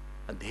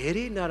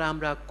 धेरै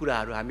नराम्रा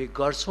कुराहरू हामी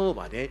गर्छौँ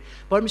भने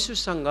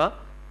परमेश्वरसँग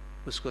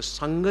उसको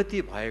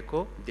संगति भएको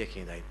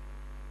देखिँदैन।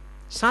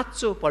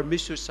 साँचो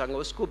परमेश्वरसँग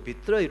उसको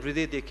भित्र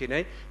हृदयदेखि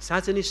नै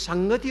साँच्चै नै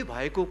संगति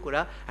भएको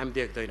कुरा हामी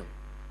देख्दैनौँ।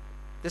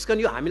 त्यस कारण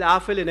यो हामीले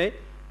आफैले नै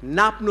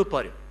नाप्नु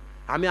पर्यो,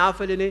 हामी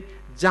आफैले नै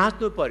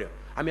जाँच्नु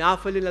पर्यो, हामी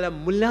आफैले यसलाई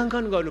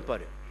मूल्याङ्कन गर्नु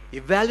पर्यो,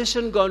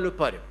 इभ्यालुएसन गर्नु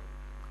पर्यो।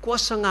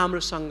 कोसँग हाम्रो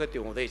संगति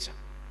हुँदैछ,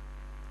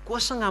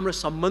 कोसँग हाम्रो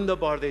सम्बन्ध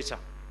बढ्दैछ।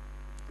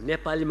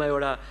 नेपालीमा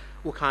एउटा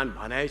उखान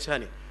भनाइ छ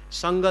नि,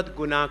 संगत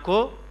गुनाको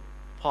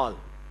फल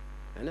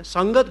होइन,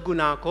 संगत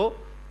गुनाको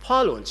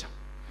फल हुन्छ।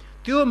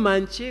 त्यो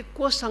मान्छे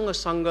कोसँग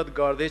संगत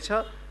गर्दैछ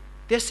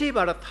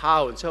त्यसैबाट थाहा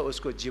हुन्छ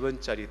उसको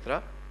जीवन चरित्र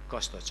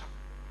कस्तो छ।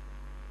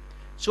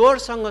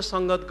 चोरसँग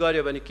संगत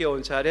गर्यो भने के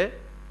हुन्छ अरे?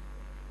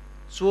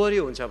 चोरी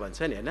हुन्छ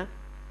भन्छ नि होइन।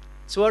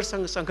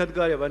 चोरसँग संगत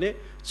गर्यो भने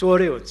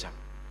चोरै हुन्छ।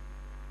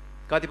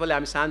 कतिपयले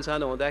हामी सानो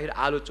सानो हुँदाखेरि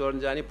आलु चोर्न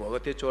जाने,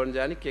 भोगटे चोर्न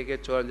जाने, के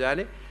चोर्न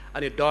जाने,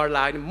 अनि डर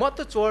लाग्यो म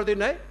त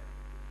चोर्दिनँ है,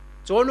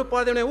 चोर्नु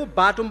पर्दैन, ऊ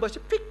बाटोमा बसी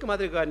पिक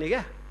मात्रै गर्ने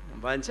क्या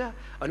भन्छ।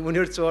 अनि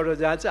उनीहरू चोर्नु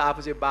जान्छ,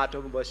 आफू चाहिँ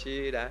बाटोमा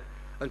बसिरह,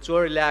 अनि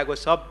चोर ल्याएको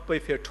सबै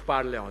फेरि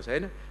थुपार ल्याउँछ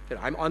होइन। फेरि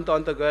हामी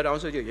अन्त गएर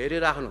आउँछ, यो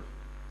हेरिराख्नु,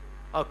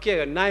 अब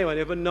के नाइ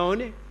भने पनि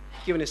नहुने,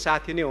 के भने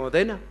साथी नै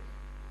हुँदैन।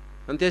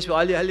 अनि त्यसपछि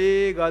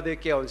अलिअलि गर्दै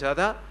के हुन्छ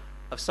त,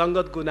 अब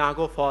सङ्गत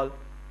गुनाको फल,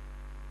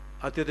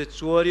 त्यो त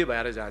चोरी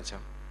भएर जान्छ।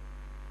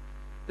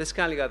 त्यस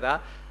कारणले गर्दा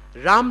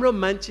राम्रो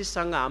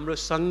मान्छेसँग हाम्रो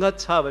सङ्गत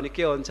छ भने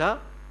के हुन्छ?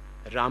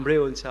 राम्रै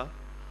हुन्छ।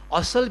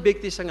 असल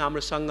व्यक्तिसँग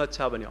हाम्रो सङ्गत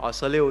छ भने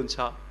असलै हुन्छ।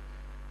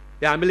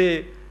 यो हामीले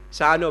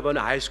सानो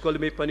भनौँ हाई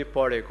स्कुलमै पनि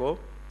पढेको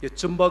यो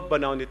चुम्बक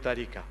बनाउने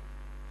तरिका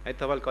है,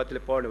 तपाईँले कतिले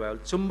पढ्नुभयो,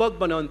 चुम्बक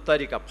बनाउने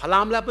तरिका,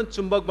 फलामलाई पनि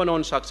चुम्बक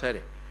बनाउन सक्छ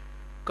अरे।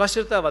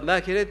 कसरी त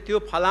भन्दाखेरि त्यो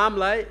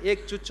फलामलाई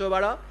एक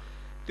चुच्चोबाट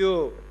त्यो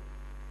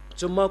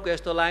चुम्बकको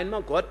यस्तो लाइनमा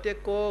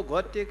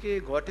घटेकी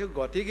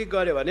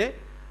गऱ्यो भने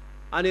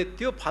अनि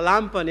त्यो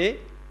फलाम पनि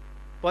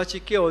पछि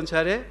के हुन्छ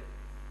अरे?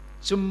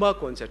 चुम्बक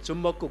हुन्छ।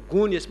 चुम्बकको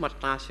गुण यसमा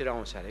टाँसेर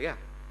आउँछ अरे क्या।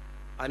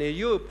 अनि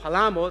यो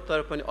फलाम हो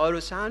तर पनि अरू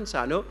सानो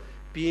सानो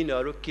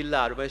पिनहरू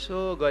किल्लाहरूमा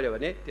यसो गऱ्यो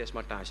भने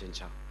त्यसमा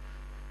टाँसिन्छ।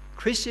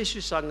 ख्रीष्ट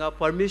येशूसँग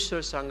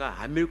परमेश्वरसँग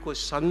हामीहरूको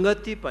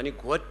सङ्गति पनि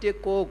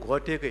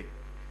घोटेकै।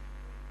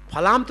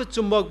 फलाम त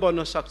चुम्बक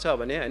बन्न सक्छ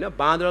भने होइन,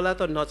 बाँदरलाई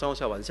त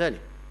नचाउँछ भन्छ नि,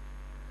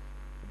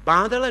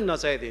 बाँदरलाई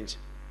नचाइदिन्छ।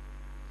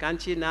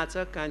 कान्छी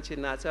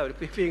नाच भने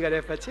पिपी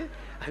गरेपछि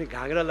अनि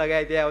घाँग्रो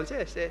लगाइदिया हुन्छ,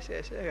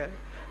 यसो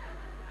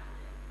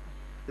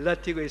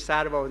लट्ठीको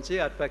इसारमा हुन्छ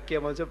अथवा के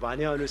भन्छ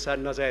भनेअनुसार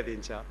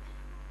नचाइदिन्छ।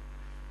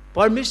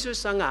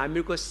 परमेश्वरसँग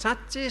हामीहरूको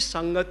साँच्चै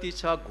सङ्गति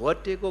छ,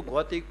 घोटेको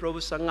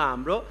प्रभुसँग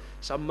हाम्रो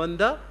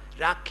सम्बन्ध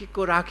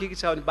राखेको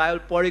छ भने, बाइबल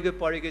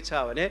पढेकै छ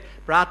भने,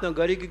 प्रार्थना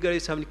गरेको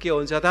छ भने के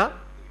हुन्छ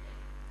त?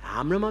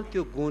 हाम्रोमा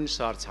त्यो गुण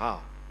सर्छ,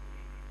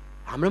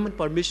 हाम्रोमा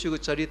परमेश्वरको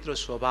चरित्र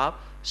स्वभाव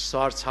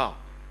सर्छ।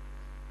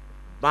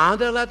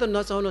 बाँदरलाई त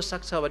नचाउन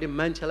सक्छ भने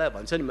मान्छेलाई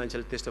भन्छ नि,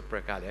 मान्छेले त्यस्तो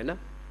प्रकारले होइन,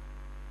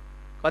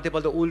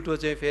 कतिपल्ट उल्टो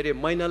चाहिँ फेरि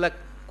मैनालाई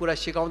कुरा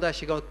सिकाउँदा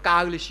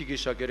कागले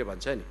सिकिसक्यो अरे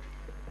भन्छ नि।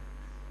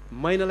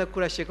 मैनालाई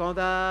कुरा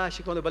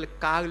सिकाउँदा बल्ल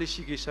कागले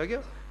सिकिसक्यो,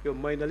 यो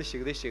मैनाले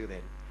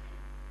सिक्दैन।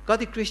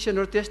 कति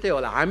क्रिस्चियनहरू त्यस्तै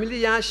होला, हामीले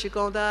यहाँ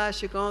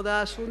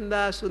सिकाउँदा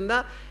सुन्दा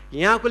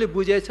यहाँकोले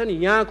बुझेछन्,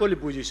 यहाँकोले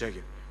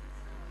बुझिसक्यो।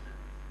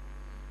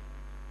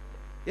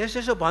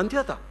 यसो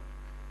भन्थ्यो त,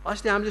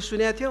 अस्ति हामीले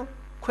सुनेको थियौँ,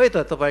 खोइ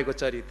त तपाईँको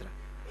चरित्र,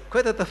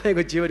 खोइ त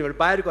तपाईँको जीवनबाट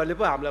बाहिरकोहरूले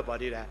पो हामीलाई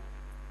भनिरहे।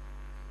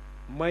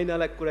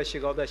 मैनालाई कुरा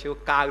सिकाउँदा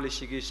कागले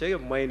सिकिसक्यो,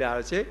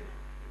 मैनाहरू चाहिँ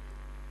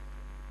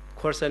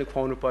खोर्सानी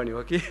खुवाउनु पर्ने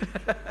हो कि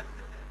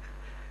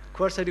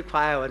खोर्सानी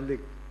खुवायो भने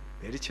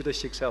धेरै छिटो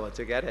सिक्छ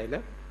भन्छ क्यारे, होइन?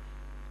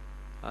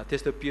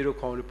 त्यस्तो पिरो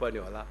खुवाउनु पर्ने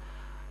होला।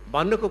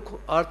 भन्नुको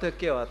अर्थ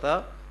के हो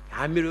त,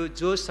 हामीहरू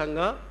जोसँग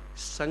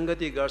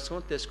सङ्गति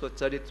गर्छौँ त्यसको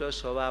चरित्र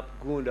स्वभाव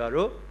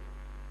गुणहरू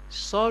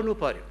सर्नु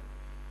पर्यो,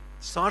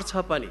 सर्छ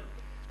पनि।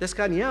 त्यस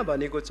कारण यहाँ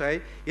भनेको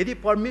चाहिँ यदि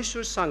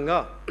परमेश्वरसँग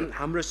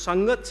हाम्रो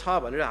सङ्गत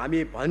छ भनेर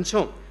हामी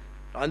भन्छौँ,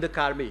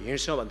 अन्धकारमा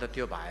हिँड्छौँ भने त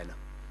त्यो भएन।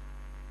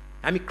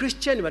 हामी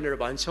क्रिस्चियन भनेर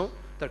भन्छौँ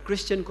तर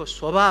क्रिस्चियनको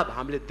स्वभाव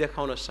हामीले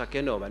देखाउन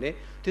सकेनौँ भने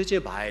त्यो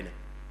चाहिँ भएन।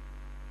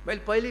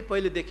 मैले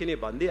पहिलेदेखि नै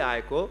भन्दै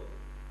आएको,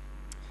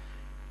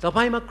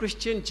 तपाईँमा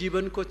क्रिस्चियन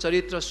जीवनको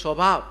चरित्र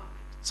स्वभाव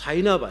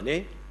छैन भने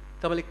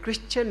तपाईँले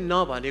क्रिस्चियन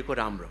नभनेको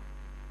राम्रो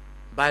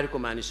बाहिरको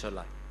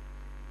मानिसहरूलाई,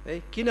 है?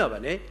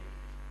 किनभने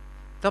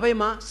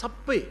तपाईँमा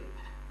सबै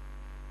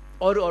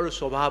अरू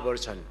स्वभावहरू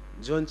छन्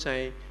जुन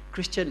चाहिँ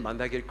क्रिस्चियन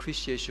भन्दाखेरि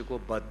ख्रीष्ट येशूको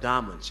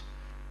बदनाम हुन्छ,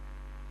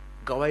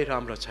 गवाई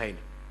राम्रो छैन।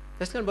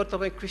 त्यस कारण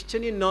तपाईँ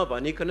क्रिस्चियन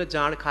नभनिकन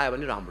जाँड खायो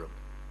भने राम्रो,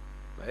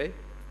 है?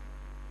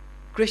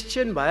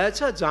 क्रिस्चियन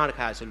भएछ जाँड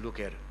खाएछ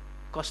लुकेर,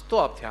 कस्तो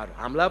अप्ठ्यारो,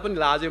 हामीलाई पनि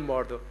लाजै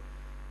मर्दो।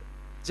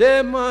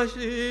 जय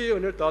मसी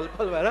भनेर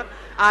तलफल भएर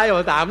आयो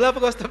भने त हामीलाई पो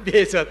कस्तो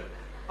बेइज्जत,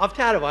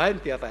 अप्ठ्यारो भयो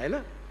नि त्यो त, होइन?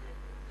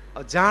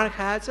 अब जाँड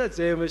खाएछ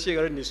जय मसी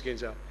गरेर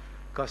निस्किन्छ,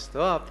 कस्तो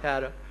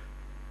अप्ठ्यारो।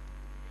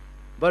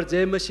 बरु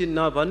जय मसी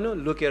नभन्नु,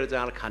 लुकेर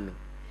जाँड खानु,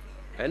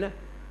 होइन?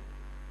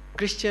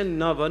 क्रिस्चियन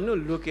नभन्नु,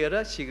 लुकेर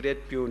सिगरेट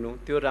पिउनु,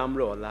 त्यो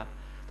राम्रो होला।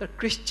 तर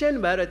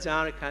क्रिस्चियन भएर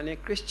जाँड खाने,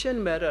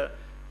 क्रिस्चियन भएर,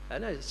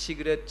 होइन,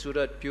 सिगरेट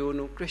चुरट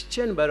पिउनु,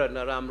 क्रिस्चियन भएर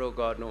नराम्रो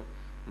गर्नु,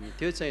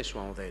 त्यो चाहिँ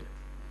सुहाउँदैन,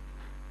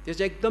 त्यो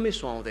चाहिँ एकदमै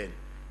सुहाउँदैन।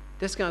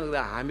 त्यस कारणले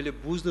हामीले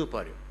बुझ्नु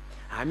पर्यो,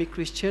 हामी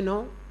क्रिस्चियन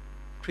हौँ,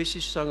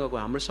 ख्रीष्टसँगको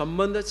हाम्रो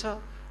सम्बन्ध छ,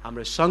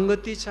 हाम्रो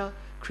सङ्गति छ,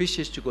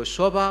 ख्रीष्टको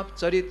स्वभाव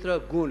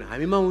चरित्र गुण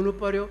हामीमा हुनु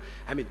पर्यो।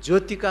 हामी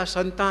ज्योतिका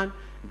सन्तान,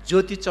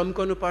 ज्योति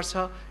चम्काउनु पर्छ।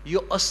 यो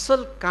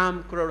असल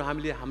काम कुराहरू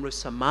हामीले हाम्रो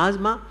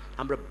समाजमा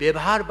हाम्रो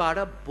व्यवहारबाट,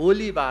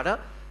 बोलीबाट,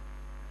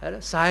 होइन,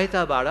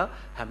 सहायताबाट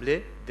हामीले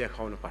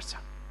देखाउनु पर्छ।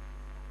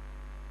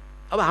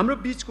 अब हाम्रो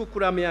बिचको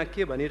कुरामा यहाँ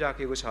के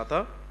भनिराखेको छ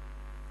त,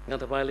 यहाँ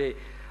तपाईँले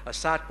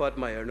 60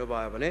 पदमा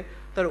हेर्नुभयो भने,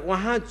 तर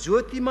उहाँ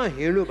ज्योतिमा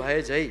हिँड्नु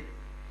भए झै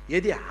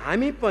यदि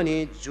हामी पनि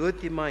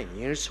ज्योतिमा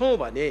हिँड्छौँ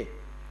भने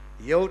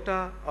एउटा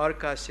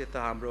अर्कासित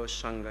हाम्रो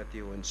सङ्गति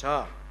हुन्छ।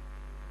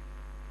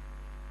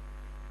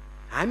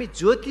 हामी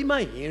ज्योतिमा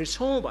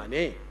हिँड्छौँ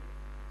भने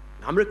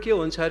हाम्रो के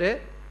हुन्छ अरे,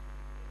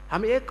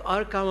 हामी एक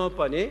अर्कामा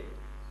पनि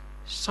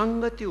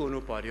सङ्गति हुनु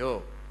पर्यो।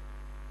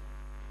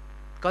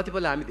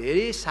 कतिपल्ट हामी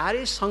धेरै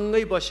साह्रै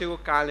सँगै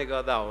बसेको कारणले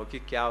गर्दा हो कि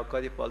क्या हो,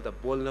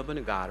 कतिपल्ट बोल्न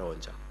पनि गाह्रो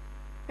हुन्छ।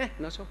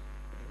 नछौ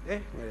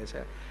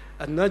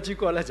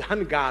नजिककोलाई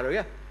झन् गाह्रो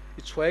क्या,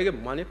 छोएको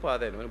मनै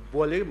पर्दैन भने,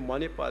 बोलेको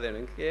मनै पर्दैन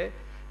भने के,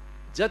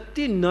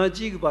 जति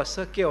नजिक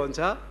बस्छ के हुन्छ,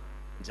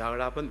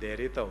 झगडा पनि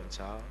धेरै त हुन्छ,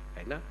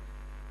 होइन?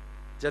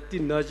 जति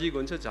नजिक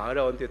हुन्छ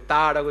झगडा हुन्थ्यो,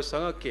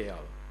 टाढाकोसँग के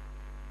अब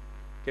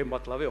केही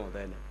मतलबै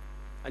हुँदैन।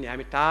 अनि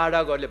हामी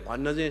टाढाकोले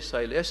भन्न चाहिँ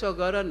सहिलो, यसो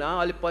गर न,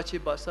 अलिक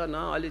पछि बस न,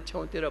 अलिक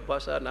छेउतिर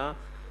बस न,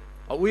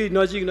 उही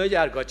नजिक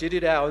आएर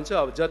घचिरिरहेको हुन्छ।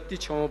 अब जति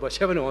छेउमा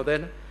बस्यो पनि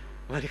हुँदैन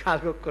भन्ने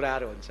खालको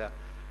कुराहरू हुन्छ।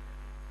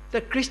 तर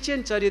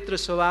क्रिस्चियन चरित्र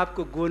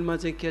स्वभावको गुणमा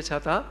चाहिँ के छ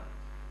त,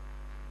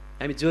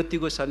 हामी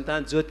ज्योतिको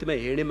सन्तान, ज्योतिमा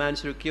हिँड्ने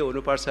मान्छेहरू के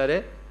हुनुपर्छ अरे,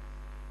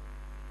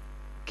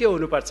 के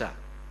हुनुपर्छ?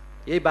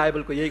 यही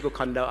बाइबलको यहीको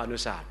खण्ड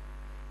अनुसार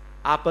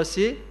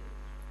आपसी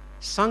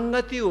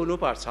सङ्गति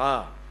हुनुपर्छ।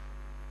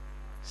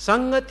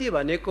 सङ्गति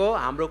भनेको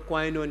हाम्रो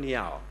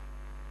कोइनोनिया हो।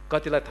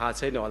 कतिलाई थाहा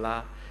छैन होला,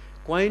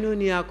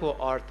 कोइनोनियाको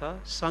अर्थ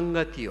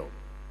सङ्गति हो,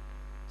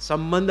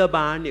 सम्बन्ध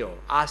बाँड्ने हो,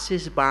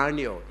 आशिष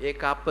बाँड्ने हो,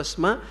 एक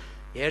आपसमा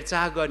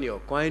हेरचाह गर्ने हो।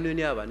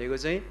 कोइनोनिया भनेको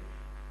चाहिँ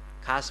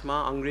खासमा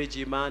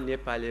अङ्ग्रेजीमा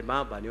नेपालीमा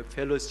भन्यो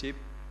फेलोसिप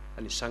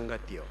अनि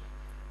सङ्गति हो।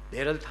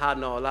 धेरै थाहा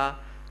नहोला,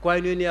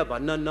 कोइनोनिया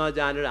भन्न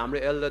नजानेर हाम्रो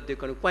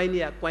एल्डरदेखि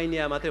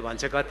क्वाइनिया मात्रै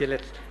भन्छ, कतिले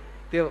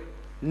त्यो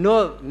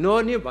नो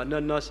नि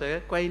भन्न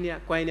नसके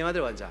क्वाइनिया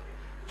मात्रै भन्छ,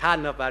 थाहा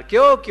नपाएर के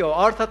हो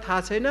अर्थ थाहा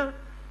छैन,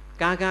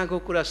 कहाँको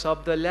कुरा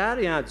शब्द ल्याएर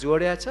यहाँ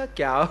जोड्या छ,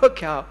 क्या हो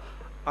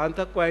अन्त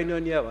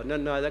क्वाइनोनिया भन्न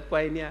नजाने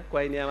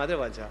क्वाइनिया मात्रै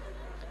भन्छ।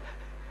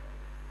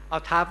 अब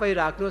थाहा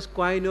पाइराख्नुहोस्,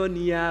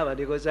 क्वाइनोनिया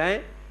भनेको चाहिँ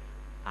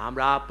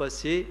हाम्रो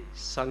आपसी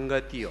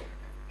सङ्गति हो।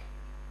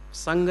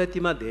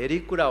 सङ्गतिमा धेरै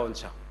कुरा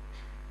हुन्छ,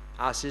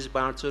 आशिष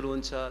बाँडचुँड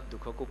हुन्छ,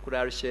 दुःखको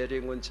कुराहरू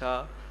सेयरिङ हुन्छ,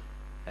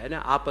 होइन,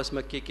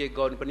 आपसमा के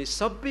गर्नुपर्ने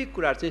सबै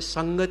कुराहरू चाहिँ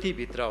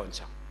सङ्गतिभित्र हुन्छ।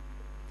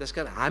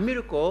 त्यसकारण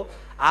हामीहरूको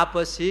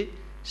आपसी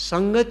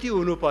संगति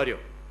हुनु पर्यो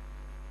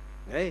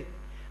है।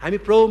 हामी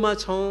प्रभुमा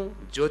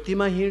छौँ,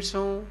 ज्योतिमा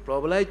हिँड्छौँ,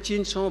 प्रभुलाई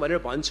चिन्छौँ भनेर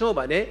भन्छौँ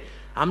भने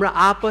हाम्रो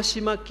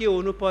आपसीमा के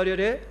हुनु पर्यो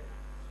रे?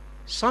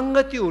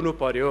 संगति हुनु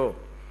पर्यो।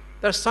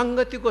 तर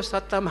संगतिको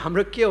सट्टामा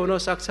हाम्रो के हुन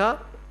सक्छ?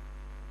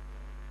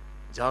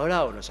 झगडा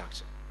हुन सक्छ,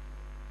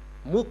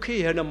 मुखै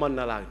हेर्न मन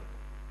नलाग्ने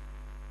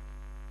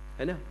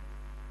हैन,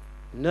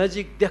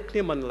 नजिक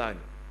देख्ने मन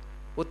लाग्ने,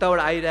 उताबाट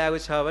आइरहेको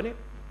छ भने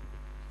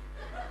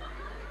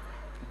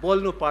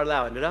बोल्नु पर्ला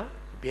भनेर,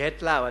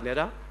 भेट्ला भनेर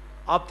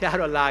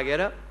अप्ठ्यारो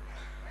लागेर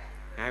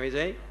हामी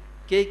चाहिँ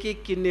केही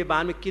किन्ने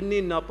बानमा किन्नै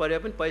नपरे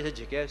पनि पैसा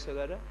झिके जस्तो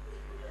गरेर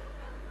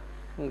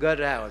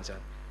गरिरहेको हुन्छ।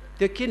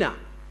 त्यो किन?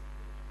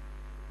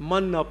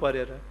 मन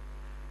नपरेर,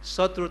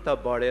 शत्रुता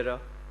बढेर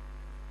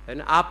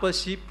हैन,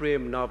 आपसी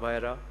प्रेम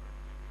नभएर।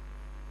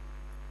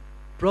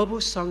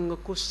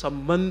 प्रभुसँगको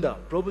सम्बन्ध,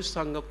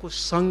 प्रभुसँगको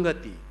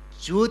संगति,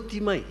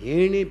 ज्योतिमा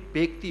हिँड्ने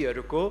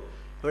व्यक्तिहरूको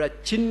एउटा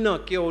चिन्ह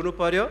के हुनु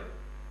पर्यो?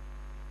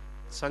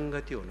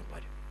 संगति हुनु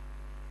पर्यो।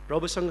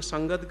 प्रभुसँग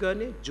संगत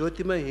गर्ने,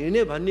 ज्योतिमा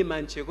हिँड्ने भन्ने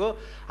मान्छेको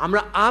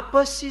हाम्रो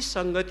आपसी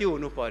संगति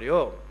हुनु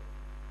पर्यो,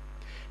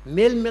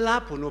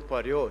 मेलमिलाप हुनु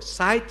पर्यो,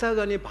 सहायता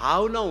गर्ने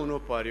भावना हुनु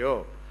पर्यो।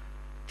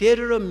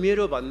 तेरो र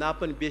मेरो भन्दा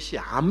पनि बेसी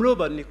हाम्रो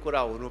भन्ने कुरा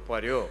हुनु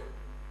पर्यो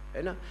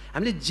हैन।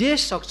 हामीले जे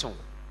सक्छौँ,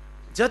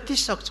 जति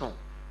सक्छौँ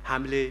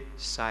हामीले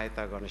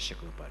सहायता गर्न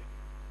सिक्नु पर्यो।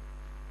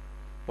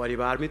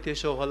 परिवारमै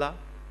त्यसो होला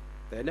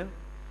हैन,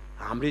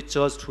 हाम्रै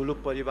चर्च ठुलो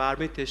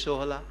परिवारमै त्यसो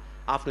होला,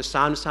 आफ्नो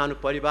सानो सानो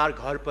परिवार,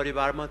 घर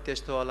परिवारमा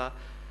त्यस्तो होला।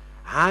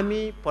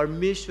 हामी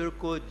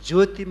परमेश्वरको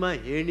ज्योतिमा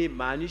हिँड्ने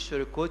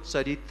मानिसहरूको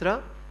चरित्र,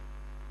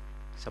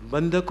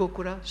 सम्बन्धको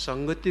कुरा,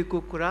 संगतिको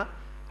कुरा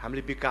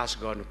हामीले विकास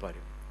गर्नु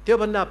पर्यो।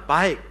 त्योभन्दा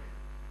बाहेक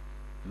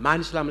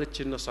मानिसलाई हामीले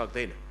चिन्न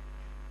सक्दैन।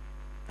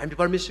 हामी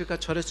परमेश्वरका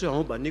छोराछोरी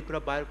हौँ भन्ने कुरा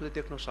बाहिरको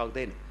देख्न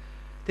सक्दैन।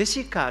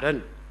 त्यसै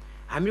कारण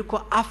हामीको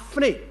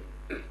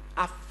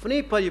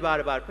आफ्नै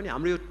परिवारबाट पनि,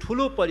 हाम्रो यो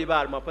ठुलो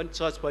परिवारमा पनि,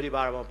 चर्च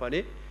परिवारमा पनि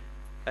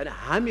हैन,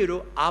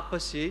 हामीहरू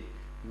आपसी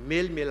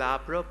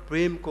मेलमिलाप र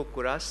प्रेमको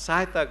कुरा,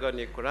 सहायता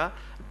गर्ने कुरा,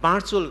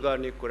 बाँडचुल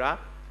गर्ने कुरा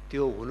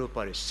त्यो हुनु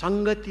पर्यो।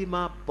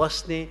 संगतिमा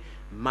बस्ने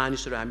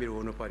मानिसहरू हामीहरू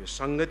हुनु पर्यो,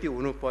 संगति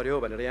हुनु पर्यो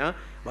भनेर यहाँ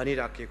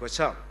भनिराखेको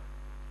छ।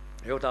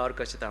 एउटा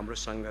अर्कासित हाम्रो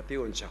संगति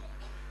हुन्छ।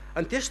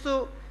 अनि त्यस्तो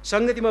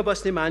संगतिमा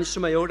बस्ने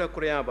मानिसमा एउटा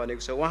कुरा यहाँ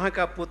भनेको छ,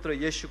 उहाँका पुत्र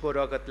येशूको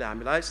रगतले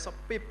हामीलाई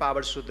सबै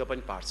पापबाट शुद्ध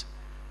पनि पार्छ।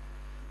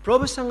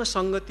 प्रभुसँग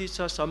संगति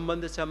छ,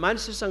 सम्बन्ध छ,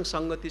 मानिससँग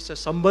संगति छ,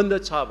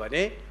 सम्बन्ध छ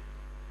भने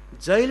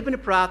जहिले पनि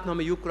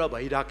प्रार्थनामा यो कुरा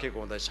भइराखेको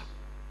हुँदछ।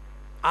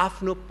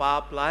 आफ्नो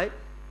पापलाई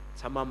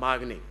क्षमा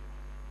माग्ने,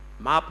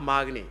 माफ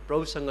माग्ने,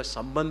 प्रभुसँग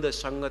सम्बन्ध,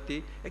 संगति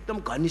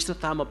एकदम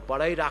घनिष्ठतामा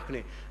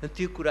बढाइराख्ने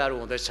ती कुराहरू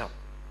हुँदछ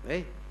है।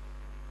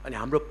 अनि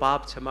हाम्रो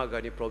पाप क्षमा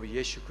गर्ने प्रभु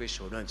येशू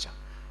ख्रीष्ट हुनुहुन्छ।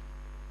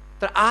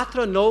 तर 8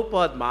 र 9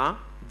 पदमा,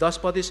 10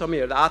 पदसम्म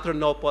हेर्दा 8 र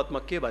 9 पदमा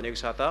के भनेको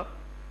छ त?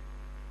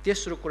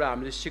 तेस्रो कुरा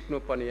हामीले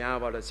सिक्नुपर्ने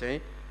यहाँबाट चाहिँ,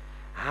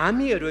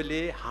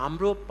 हामीहरूले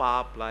हाम्रो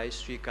पापलाई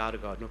स्वीकार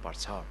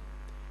गर्नुपर्छ।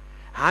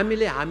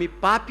 हामी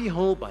पापी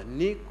हौँ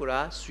भन्ने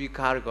कुरा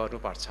स्वीकार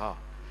गर्नुपर्छ।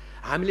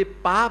 हामीले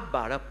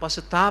पापबाट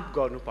पश्चाताप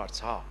गर्नुपर्छ,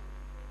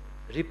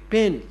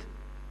 रिपेन्ट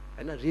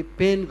हैन,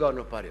 रिपेन्ट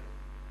गर्नु पर्यो।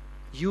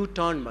 यु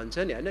टर्न भन्छ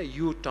नि हैन,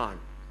 यु टर्न।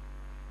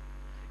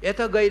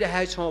 यता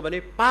गइरहेका छौँ भने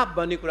पाप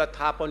भन्ने कुरा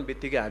थाहा पाउने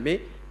बित्तिकै हामी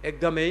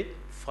एकदमै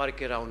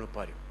फर्केर आउनु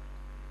पर्यो।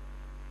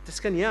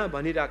 त्यसकारण यहाँ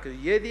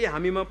भनिराखेको, यदि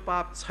हामीमा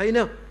पाप छैन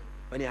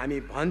भने हामी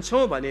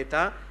भन्छौँ भने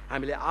त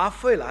हामीले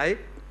आफैलाई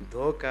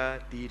धोका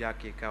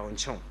दिइराखेका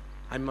हुन्छौँ,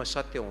 हामीमा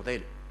सत्य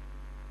हुँदैन।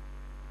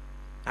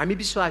 हामी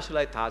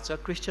विश्वासीलाई थाहा छ,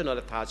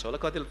 क्रिस्चियनहरूलाई थाहा छ होला,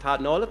 कतिलाई थाहा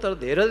नहोला, तर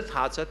धेरैले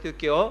थाहा छ त्यो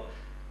के हो?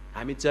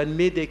 हामी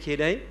जन्मेदेखि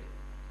नै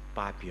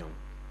पापी हौँ।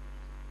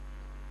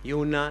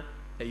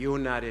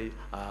 युहन्ना रे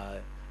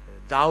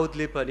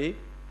दाउदले पनि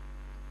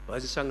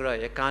भजन सङ्ग्रह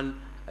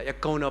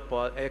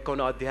 51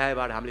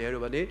 अध्यायबाट हामीले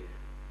हेऱ्यौँ भने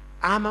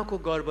आमाको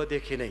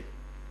गर्भदेखि नै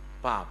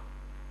पाप,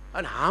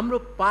 अनि हाम्रो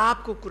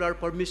पापको कुराहरू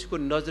परमेश्वरको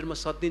नजरमा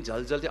सधैँ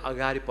झल्झल्दै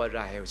अगाडि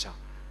परिरहेको छ।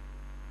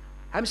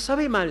 हामी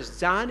सबै मानिस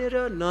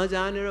जानेर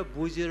नजानेर,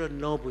 बुझेर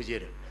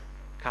नबुझेर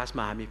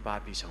खासमा हामी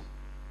पापी छौँ।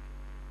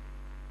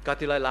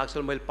 कतिलाई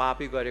लाग्छ मैले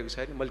पापै गरेको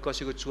छैन, मैले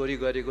कसैको चोरी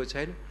गरेको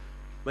छैन,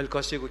 मैले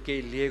कसैको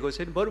केही लिएको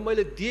छैन, बरु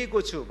मैले दिएको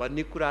छु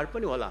भन्ने कुराहरू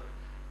पनि होला।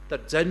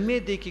 तर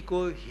जन्मेदेखिको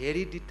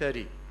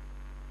हेरिडिटरी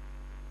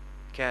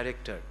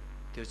क्यारेक्टर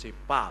त्यो चाहिँ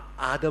पाप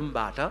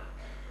आदमबाट,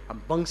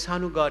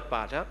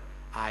 वंशानुगतबाट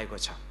आएको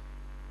छ।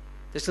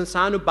 त्यसमा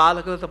सानो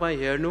बालकलाई तपाईँ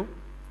हेर्नु,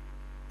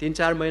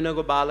 3-4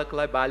 महिनाको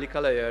बालकलाई,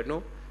 बालिकालाई हेर्नु,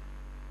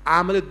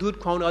 आमाले दुध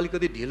खुवाउनु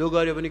अलिकति ढिलो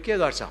गर्यो भने के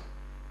गर्छ?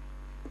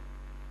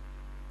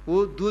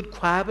 ऊ दुध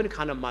खुवाए पनि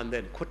खान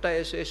मान्दैन, खुट्टा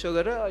यसो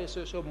गरेर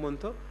यसो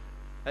मुन्थ्यो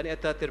अनि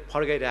यतातिर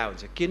फर्काइरहेको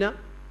हुन्छ। किन?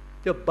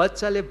 त्यो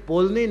बच्चाले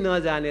बोल्नै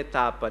नजाने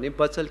तापनि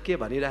बच्चाले के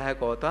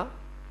भनिरहेको हो त?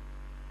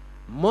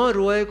 म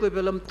रोएको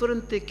बेलामा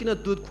तुरन्तै किन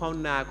दुध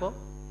खुवाउनु नआएको?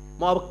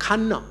 म अब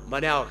खान्न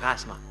भने हो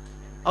खासमा।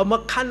 अब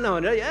म खान्न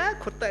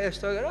भनेर खुट्टा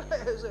यस्तो गरेर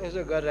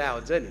यसो गरिरहेको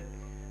हुन्छ नि।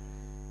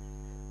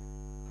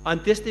 अनि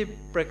त्यस्तै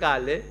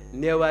प्रकारले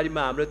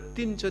नेवारीमा हाम्रो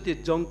 3 चोटि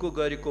जङ्को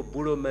गरेको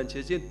बुढो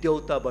मान्छे चाहिँ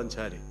देउता बन्छ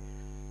अरे।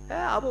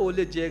 अब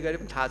उसले जे गरे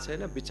पनि थाहा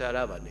छैन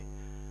बिचरा भन्ने।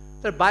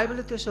 तर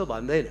बाइबलले त्यसो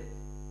भन्दैन।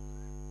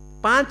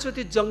 5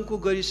 चोटि जङ्को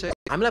गरिसके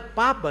हामीलाई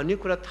पाप भन्ने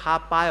कुरा थाहा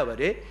पायो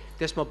भने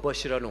त्यसमा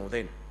बसिरहनु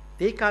हुँदैन।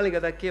 त्यही कारणले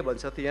गर्दा के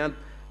भन्छ त यहाँ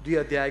 2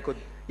 अध्यायको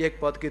 1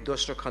 पदको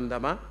दोस्रो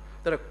खण्डमा,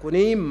 तर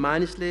कुनै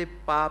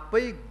मानिसले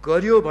पापै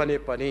गर्यो भने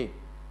पनि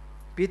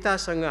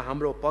पितासँग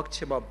हाम्रो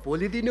पक्षमा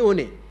बोलिदिनु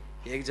हुने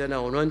एकजना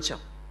हुनुहुन्छ,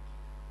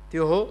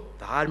 त्यो हो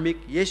धार्मिक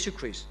येशू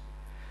ख्रीष्ट।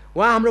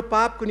 उहाँ हाम्रो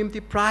पापको निम्ति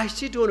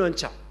प्रायश्चित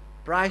हुनुहुन्छ।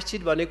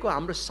 प्रायश्चित भनेको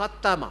हाम्रो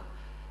सत्तामा,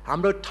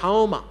 हाम्रो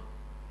ठाउँमा,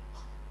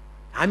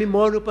 हामी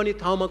मर्नुपर्ने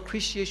ठाउँमा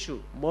ख्रीष्ट येशू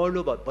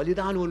मर्नुभयो,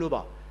 बलिदान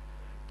हुनुभयो।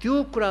 त्यो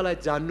कुरालाई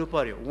जान्नु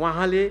पर्यो।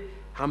 उहाँले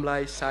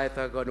हामीलाई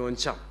सहायता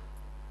गर्नुहुन्छ।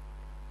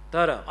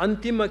 तर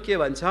अन्तिममा के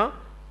भन्छ?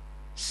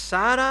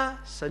 सारा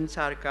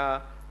संसारका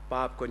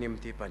पापको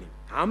निम्ति पनि,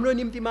 हाम्रो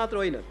निम्ति मात्र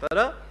होइन तर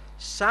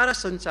सारा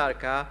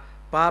संसारका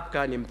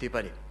पापका निम्ति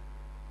पनि,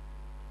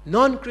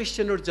 नन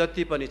क्रिस्चियनहरू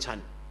जति पनि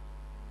छन्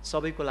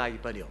सबैको लागि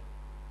पनि हो।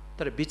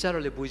 तर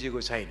विचारहरूले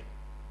बुझेको छैन।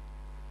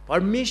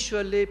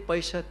 परमेश्वरले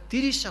पैसा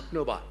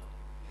तिरिसक्नु भयो,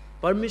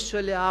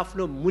 परमेश्वरले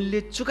आफ्नो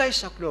मूल्य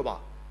चुकाइसक्नु भयो,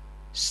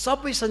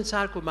 सबै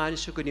संसारको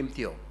मानिसको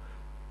निम्ति हो।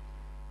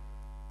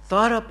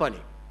 तर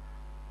पनि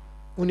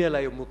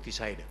उनीहरूलाई यो मुक्ति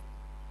छैन।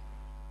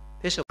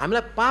 त्यसो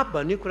हामीलाई पाप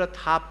भन्ने कुरा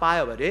थाहा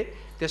पायो भने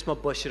त्यसमा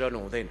बसिरहनु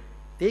हुँदैन।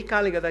 त्यही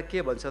कारणले गर्दा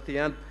के भन्छ त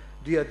यहाँ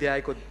 2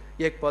 अध्यायको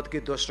 1 पदको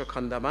दोस्रो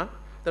खण्डमा,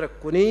 तर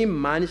कुनै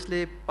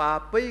मानिसले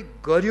पापै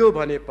गर्यो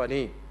भने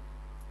पनि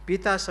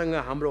पितासँग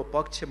हाम्रो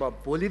पक्षमा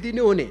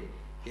बोलिदिनु हुने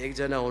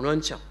एकजना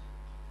हुनुहुन्छ,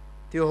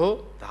 त्यो हो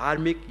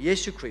धार्मिक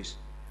येशू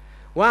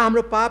ख्रीष्ट। उहाँ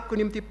हाम्रो पापको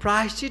निम्ति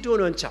प्रायश्चित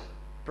हुनुहुन्छ।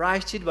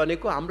 प्रायश्चित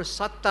भनेको हाम्रो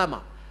सत्तामा,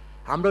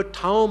 हाम्रो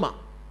ठाउँमा,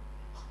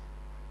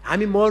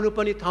 हामी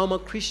मर्नुपर्ने ठाउँमा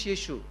ख्रीष्ट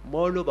येशू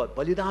मर्नुभयो,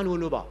 बलिदान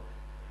हुनुभयो।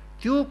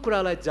 त्यो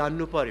कुरालाई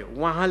जान्नु पर्यो।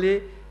 उहाँले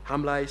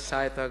हामीलाई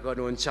सहायता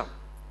गर्नुहुन्छ।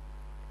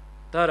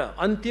 तर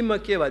अन्तिममा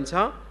के भन्छ?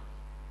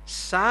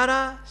 सारा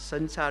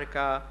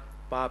संसारका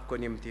पापको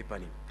निम्ति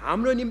पनि,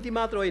 हाम्रो निम्ति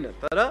मात्र होइन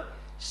तर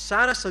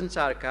सारा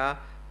संसारका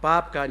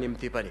पापका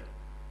निम्ति पनि,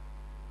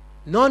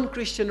 नन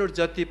क्रिस्चियनहरू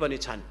जति पनि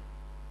छन्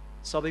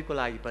सबैको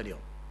लागि पनि हो।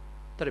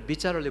 तर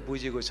विचारहरूले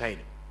बुझेको छैन।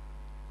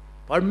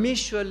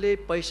 परमेश्वरले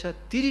पैसा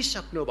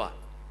तिरिसक्नु भयो,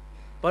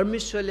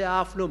 परमेश्वरले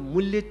आफ्नो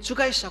मूल्य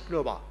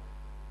चुकाइसक्नु भयो,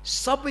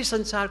 सबै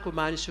संसारको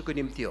मानिसको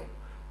निम्ति हो।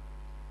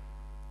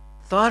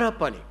 तर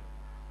पनि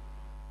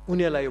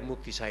उनीहरूलाई यो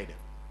मुक्ति छैन।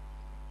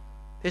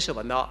 त्यसो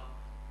भन्दा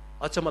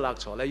अचम्म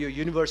लाग्छ होला, यो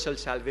युनिभर्सल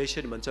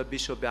साल्भेसन भन्छ,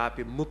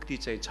 विश्वव्यापी मुक्ति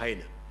चाहिँ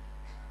छैन।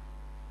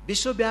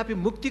 विश्वव्यापी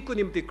मुक्तिको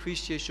निम्ति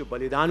ख्रीष्ट येशू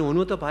बलिदान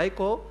हुनु त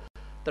भएको हो।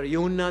 तर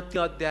यूहन्ना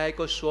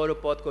अध्यायको 16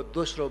 पदको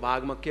दोस्रो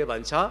भागमा के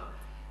भन्छ?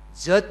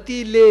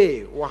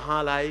 जतिले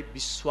उहाँलाई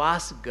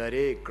विश्वास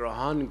गरे,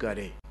 ग्रहण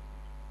गरे,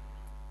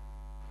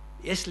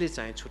 यसले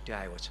चाहिँ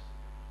छुट्याएको छ।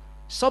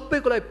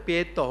 सबैको लागि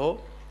पेद त हो,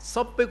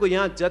 सबैको।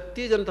 यहाँ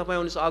जतिजना तपाईँ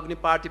आउनुहोस्, अग्नि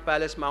पार्टी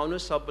प्यालेसमा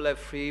आउनुहोस्, सबैलाई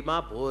फ्रीमा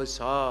भोज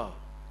छ।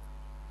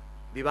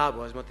 विवाह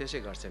भोजमा त्यसै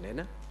गर्छन्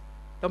होइन?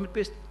 तपाईँ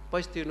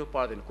पैसा तिर्नु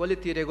पर्दैन। कसले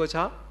तिरेको छ?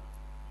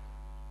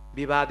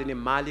 विवाह दिने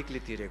मालिकले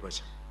तिरेको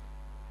छ।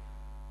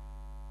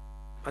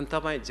 अनि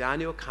तपाईँ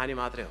जाने हो, खाने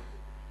मात्रै हो।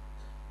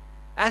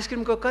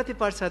 आइसक्रिमको कति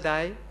पर्छ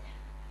दाइ?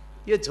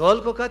 यो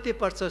झोलको कति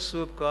पर्छ?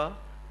 सुपको,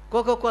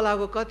 कोको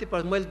कोलाको कति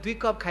पर्छ? मैले 2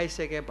 कप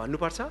खाइसकेँ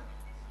भन्नुपर्छ?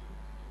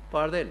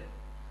 पर्दैन।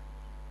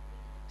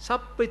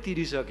 सबै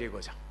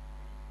तिरिसकेको छ।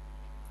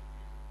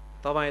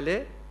 तपाईँले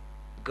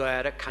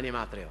गएर खाने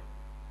मात्रै हो।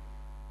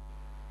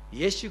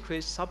 येशू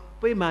ख्रीष्ट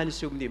सबै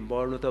मानिसको निम्ति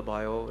मर्नु त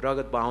भयो,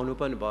 रगत बहाउनु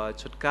पनि भयो,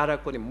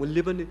 छुटकाराको नि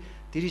मूल्य पनि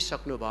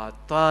तिरिसक्नु भयो।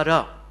 तर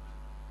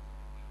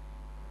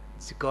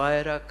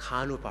गएर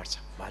खानुपर्छ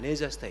भने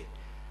जस्तै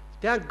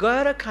त्यहाँ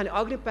गएर खाने,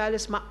 अग्नि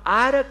प्यालेसमा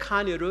आएर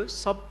खानेहरू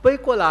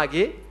सबैको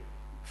लागि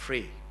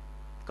फ्री।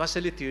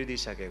 कसैले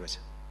तिरिदिइसकेको छ,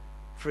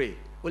 फ्री।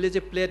 उसले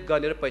चाहिँ प्लेट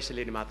गरेर पैसा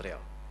लिने मात्रै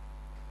हो।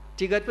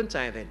 टिकट पनि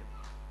चाहिँदैन।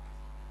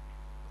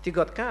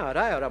 टिकट कहाँ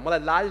हरायो? मलाई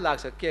लाज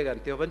लाग्छ, के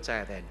गर्ने? त्यो पनि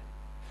चाहिँदैन।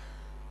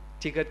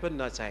 टिकट पनि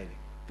नचाहिने,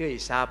 त्यो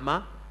हिसाबमा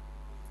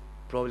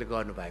प्रभुले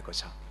गर्नुभएको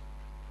छ।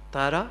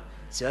 तर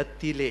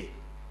जतिले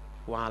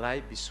उहाँलाई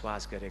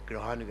विश्वास गरे,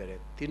 ग्रहण गरे,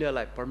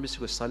 तिनीहरूलाई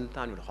परमेश्वरको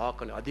सन्तान हक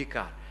अनि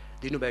अधिकार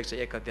दिनुभएको छ।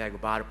 1 अध्यायको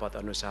 12 पद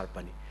अनुसार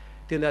पनि,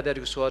 3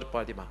 अध्यायको 16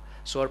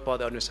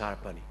 पद अनुसार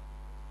पनि,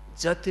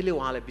 जतिले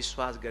उहाँलाई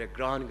विश्वास गरे,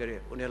 ग्रहण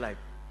गरे, उनीहरूलाई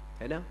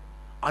होइन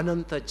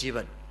अनन्त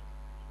जीवन,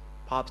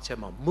 पाप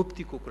क्षमा,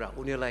 मुक्तिको कुरा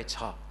उनीहरूलाई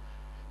छ।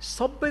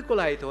 सबैको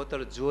लागि त हो।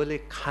 तर जसले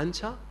खान्छ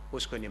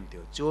उसको निम्ति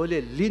हो, जसले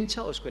लिन्छ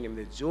उसको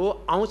निम्ति, जो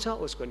आउँछ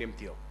उसको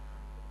निम्ति हो।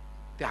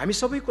 त्यो हामी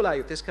सबैको लागि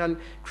हो। त्यस कारण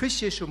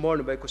ख्रीष्ट येशू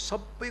मर्नुभएको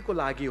सबैको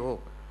लागि हो।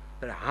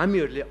 तर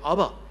हामीहरूले अब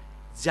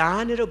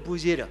जानेर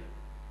बुझेर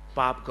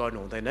पाप गर्नु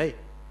हुँदैन है।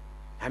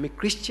 हामी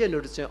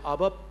क्रिस्चियनहरू चाहिँ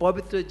अब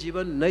पवित्र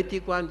जीवन,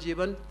 नैतिकवान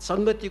जीवन,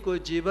 सङ्गतिको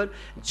जीवन,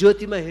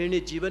 ज्योतिमा हिँड्ने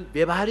जीवन,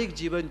 व्यवहारिक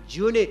जीवन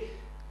जिउने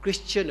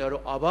क्रिस्चियनहरू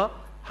अब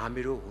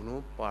हामीहरू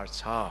हुनुपर्छ।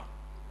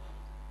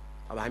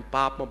 अब हामी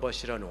पापमा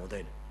बसिरहनु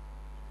हुँदैन।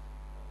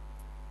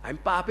 हामी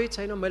पापै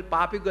छैन, मैले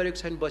पापै गरेको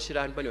छैन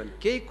बसिरहनु पनि भने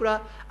केही कुरा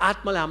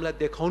आत्माले हामीलाई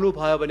देखाउनु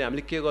भयो भने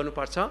हामीले के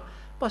गर्नुपर्छ?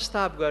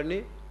 पश्चाताप गर्ने,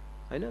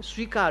 होइन,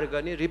 स्वीकार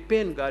गर्ने,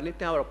 रिपेन्ट गर्ने,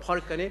 त्यहाँबाट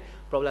फर्कने,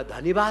 प्रभुलाई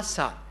धन्यवाद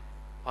साथ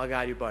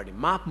अगाडि बढ्ने,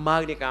 माफ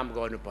माग्ने काम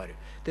गर्नु पर्यो।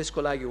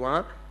 त्यसको लागि उहाँ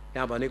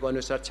यहाँ भनेको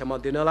अनुसार क्षमा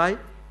दिनलाई,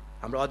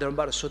 हाम्रो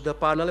अधर्मबाट शुद्ध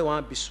पार्नलाई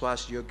उहाँ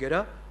विश्वास योग्य र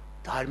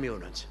धर्मी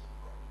हुनुहुन्छ।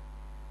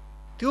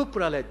 त्यो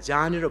कुरालाई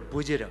जानेर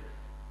बुझेर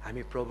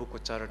हामी प्रभुको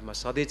चरणमा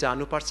सधैँ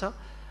जानुपर्छ।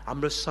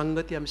 हाम्रो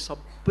सङ्गति हामी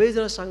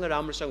सबैजनासँग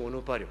राम्रोसँग हुनु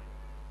पर्यो।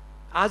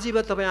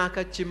 आजीवन तपाईँ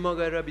आँखा चिम्म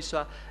गरेर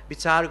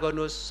विचार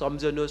गर्नुहोस्,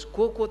 सम्झनुहोस्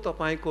को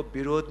तपाईँको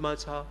विरोधमा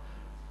छ,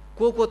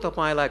 को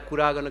तपाईँलाई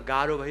कुरा गर्न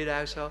गाह्रो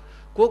भइरहेको छ,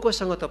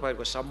 कोसँग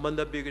तपाईँको सम्बन्ध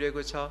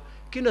बिग्रेको छ,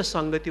 किन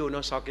सङ्गति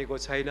हुन सकेको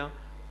छैन।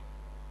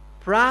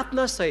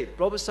 प्रार्थनासहित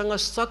प्रभुसँग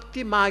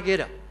शक्ति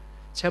मागेर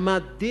क्षमा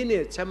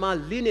दिने, क्षमा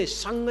लिने,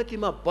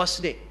 सङ्गतिमा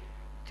बस्ने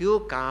त्यो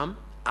काम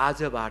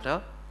आजबाट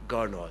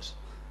गर्नुहोस्।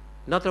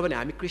 नत्र भने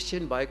हामी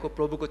क्रिस्चियन भएको,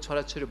 प्रभुको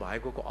छोराछोरी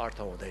भएको अर्थ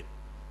हुँदैन।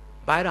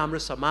 बाहिर हाम्रो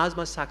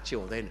समाजमा साक्षी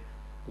हुँदैन,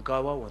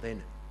 गवाह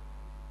हुँदैन।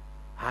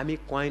 हामी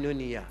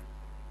कोइनोनिया,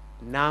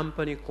 नाम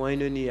पनि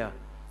कोइनोनिया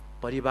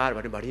परिवार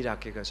भनेर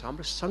भनिराखेका छौँ।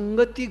 हाम्रो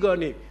सङ्गति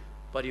गर्ने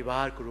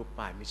परिवारको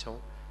रूपमा हामी छौँ।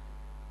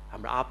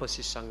 हाम्रो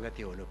आपसी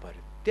सङ्गति हुनु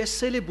पर्यो।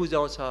 त्यसैले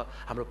बुझाउँछ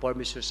हाम्रो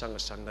परमेश्वरसँग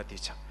सङ्गति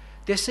छ,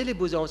 त्यसैले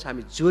बुझाउँछ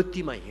हामी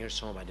ज्योतिमा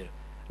हिँड्छौँ भनेर।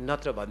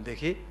 नत्र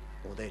भनेदेखि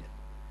हुँदैन।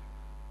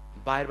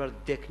 बाहिरबाट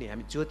देख्ने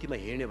हामी ज्योतिमा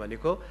हिँड्ने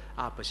भनेको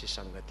आपसी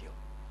सङ्गति हो,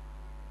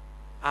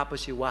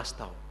 आपसी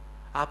वास्ता हो,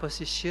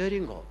 आपसी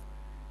सेयरिङ हो,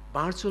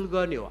 बाँडचुल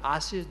गर्ने हो,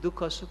 आशिष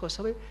दुःख सुख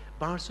सबै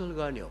बाँडचुल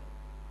गर्ने हो।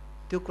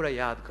 त्यो कुरा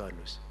याद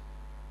गर्नुहोस्।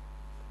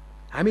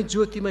 हामी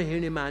ज्योतिमा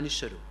हिँड्ने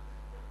मानिसहरू,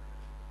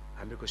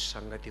 हामीको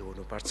सङ्गति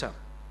हुनुपर्छ।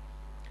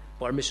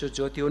 परमेश्वर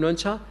ज्योति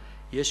हुनुहुन्छ,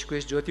 येशू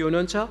ख्रीष्ट ज्योति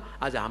हुनुहुन्छ,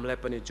 आज हामीलाई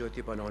पनि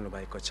ज्योति बनाउनु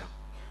भएको छ।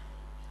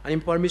 अनि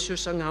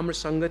परमेश्वरसँग हाम्रो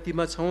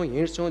सङ्गतिमा छौँ,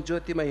 हिँड्छौँ,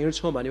 ज्योतिमा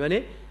हिँड्छौँ भने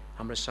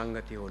हाम्रो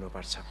सङ्गति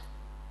हुनुपर्छ।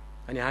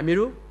 अनि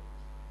हामीहरू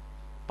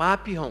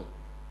पापी हौँ,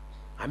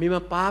 हामीमा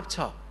पाप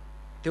छ,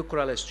 त्यो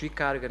कुरालाई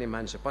स्वीकार गर्ने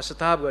मान्छे,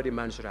 पश्चाताप गर्ने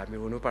मान्छेहरू हामी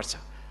हुनुपर्छ।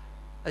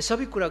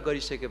 सबै कुरा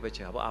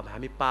गरिसकेपछि अब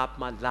हामी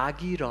पापमा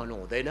लागिरहनु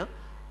हुँदैन,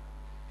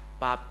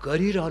 पाप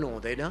गरिरहनु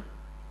हुँदैन।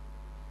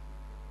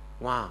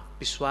 उहाँ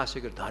विश्वास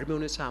गरेर धर्मी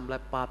हुनेछ, हामीलाई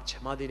पाप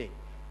क्षमा दिने।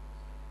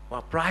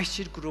 उहाँ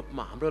प्रायश्चितको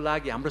रूपमा हाम्रो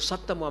लागि, हाम्रो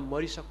सत्तामा उहाँ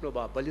मरिसक्नु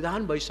भयो,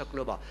 बलिदान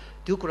भइसक्नु भयो।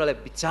 त्यो कुरालाई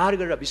विचार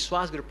गरेर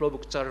विश्वास गरेर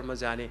प्रभुको चरणमा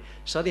जाने,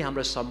 सधैँ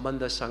हाम्रो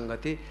सम्बन्ध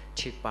सङ्गति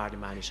ठिक पार्ने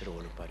मानिसहरू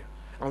हुनु पर्यो।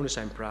 आउनुहोस्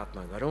हामी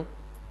प्रार्थना गरौँ।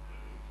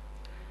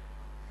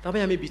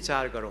 तपाईँ हामी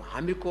विचार गरौँ,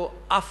 हामीको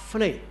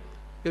आफ्नै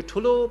यो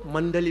ठुलो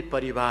मण्डली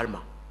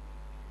परिवारमा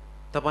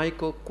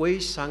तपाईँको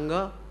कोहीसँग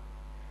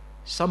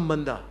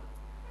सम्बन्ध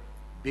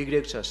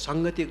बिग्रेको छ,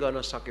 सङ्गति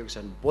गर्न सकेको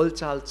छैन,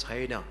 बोलचाल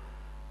छैन,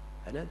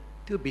 होइन,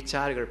 त्यो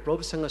विचार गरेर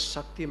प्रभुसँग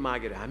शक्ति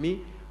मागेर हामी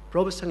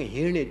प्रभुसँग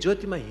हिँड्ने,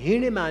 ज्योतिमा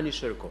हिँड्ने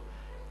मानिसहरूको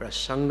एउटा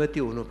सङ्गति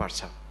हुनुपर्छ।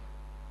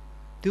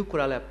 त्यो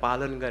कुरालाई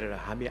पालन गरेर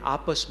हामी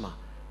आपसमा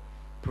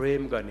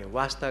प्रेम गर्ने,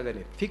 वास्ता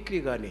गर्ने, फिक्री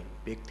गर्ने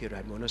व्यक्तिहरू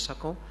हामी हुन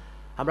सकौँ।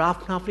 हाम्रो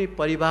आफ्नो आफ्नै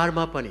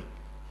परिवारमा पनि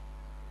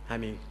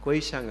हामी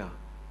कोहीसँग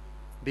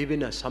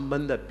विभिन्न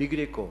सम्बन्ध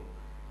बिग्रेको,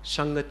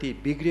 सङ्गति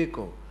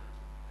बिग्रेको,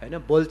 होइन,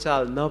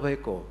 बोलचाल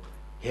नभएको,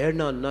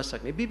 हेर्न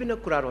नसक्ने विभिन्न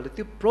कुराहरूले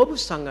त्यो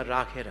प्रभुसँग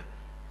राखेर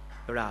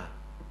एउटा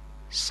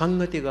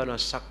सङ्गति गर्न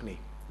सक्ने,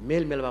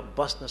 मेलमेलमा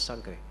बस्न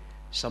सक्ने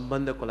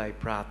सम्बन्धको लागि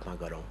प्रार्थना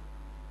गरौँ।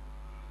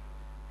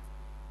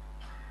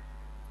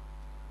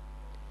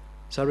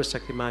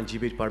 सर्वशक्तिमान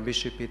जीवित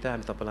परमेश्वर पिता,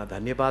 हामी तपाईँलाई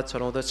धन्यवाद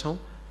चढाउँदछौँ।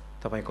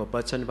 तपाईँको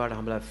वचनबाट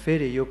हामीलाई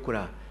फेरि यो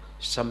कुरा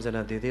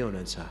सम्झना दिँदै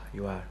हुनुहुन्छ।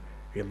 यु आर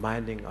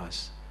रिमाइन्डिङ अस।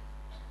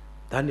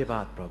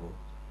 धन्यवाद प्रभु।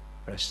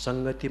 र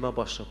सङ्गतिमा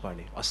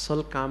बस्नुपर्ने,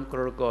 असल काम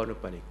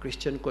गर्नुपर्ने,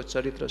 क्रिस्चियनको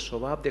चरित्र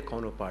स्वभाव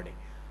देखाउनु पर्ने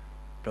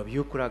प्रभु,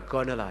 यो कुरा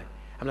गर्नलाई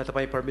हामीलाई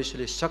तपाईँ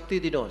परमेश्वरले शक्ति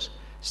दिनुहोस्,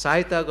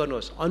 सहायता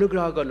गर्नुहोस्,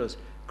 अनुग्रह गर्नुहोस्,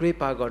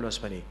 कृपा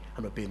गर्नुहोस् भन्ने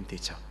हाम्रो बिन्ती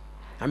छ।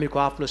 हामीको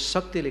आफ्नो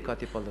शक्तिले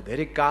कतिपल्ट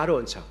धेरै गाह्रो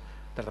हुन्छ,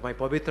 तर तपाईँ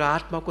पवित्र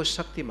आत्माको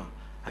शक्तिमा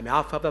हामी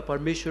आफूलाई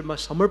परमेश्वरमा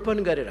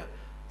समर्पण गरेर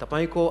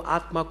तपाईँको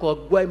आत्माको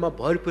अगुवाईमा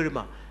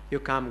भरपुरमा यो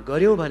काम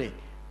गऱ्यौँ भने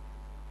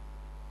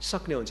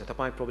सक्ने हुन्छ।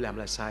 तपाईँ प्रभुले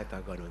हामीलाई सहायता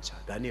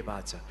गर्नुहुन्छ।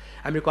 धन्यवाद छ।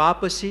 हामीको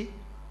आपसी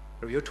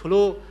र यो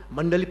ठुलो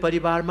मण्डली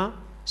परिवारमा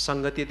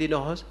सङ्गति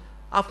दिनुहोस्।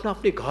 आफ्नो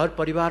आफ्नै घर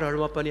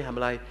परिवारहरूमा पनि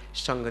हामीलाई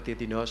सङ्गति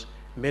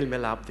दिनुहोस्,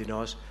 मेलमिलाप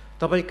दिनुहोस्।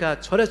 तपाईँका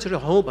छोराछोरी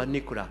हौँ भन्ने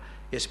कुरा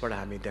यसबाट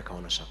हामी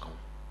देखाउन सकौँ।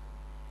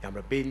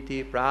 हाम्रो बिन्ती,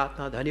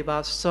 प्रार्थना,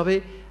 धन्यवाद सबै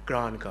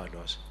ग्रहण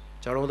गर्नुहोस्।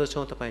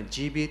 चढाउँदछौँ तपाईँ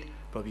जीवित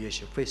प्रभु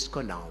येशू ख्रीष्टको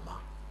नाउँमा।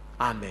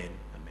 आमेन।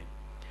 आमेन।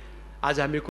 आज हामीको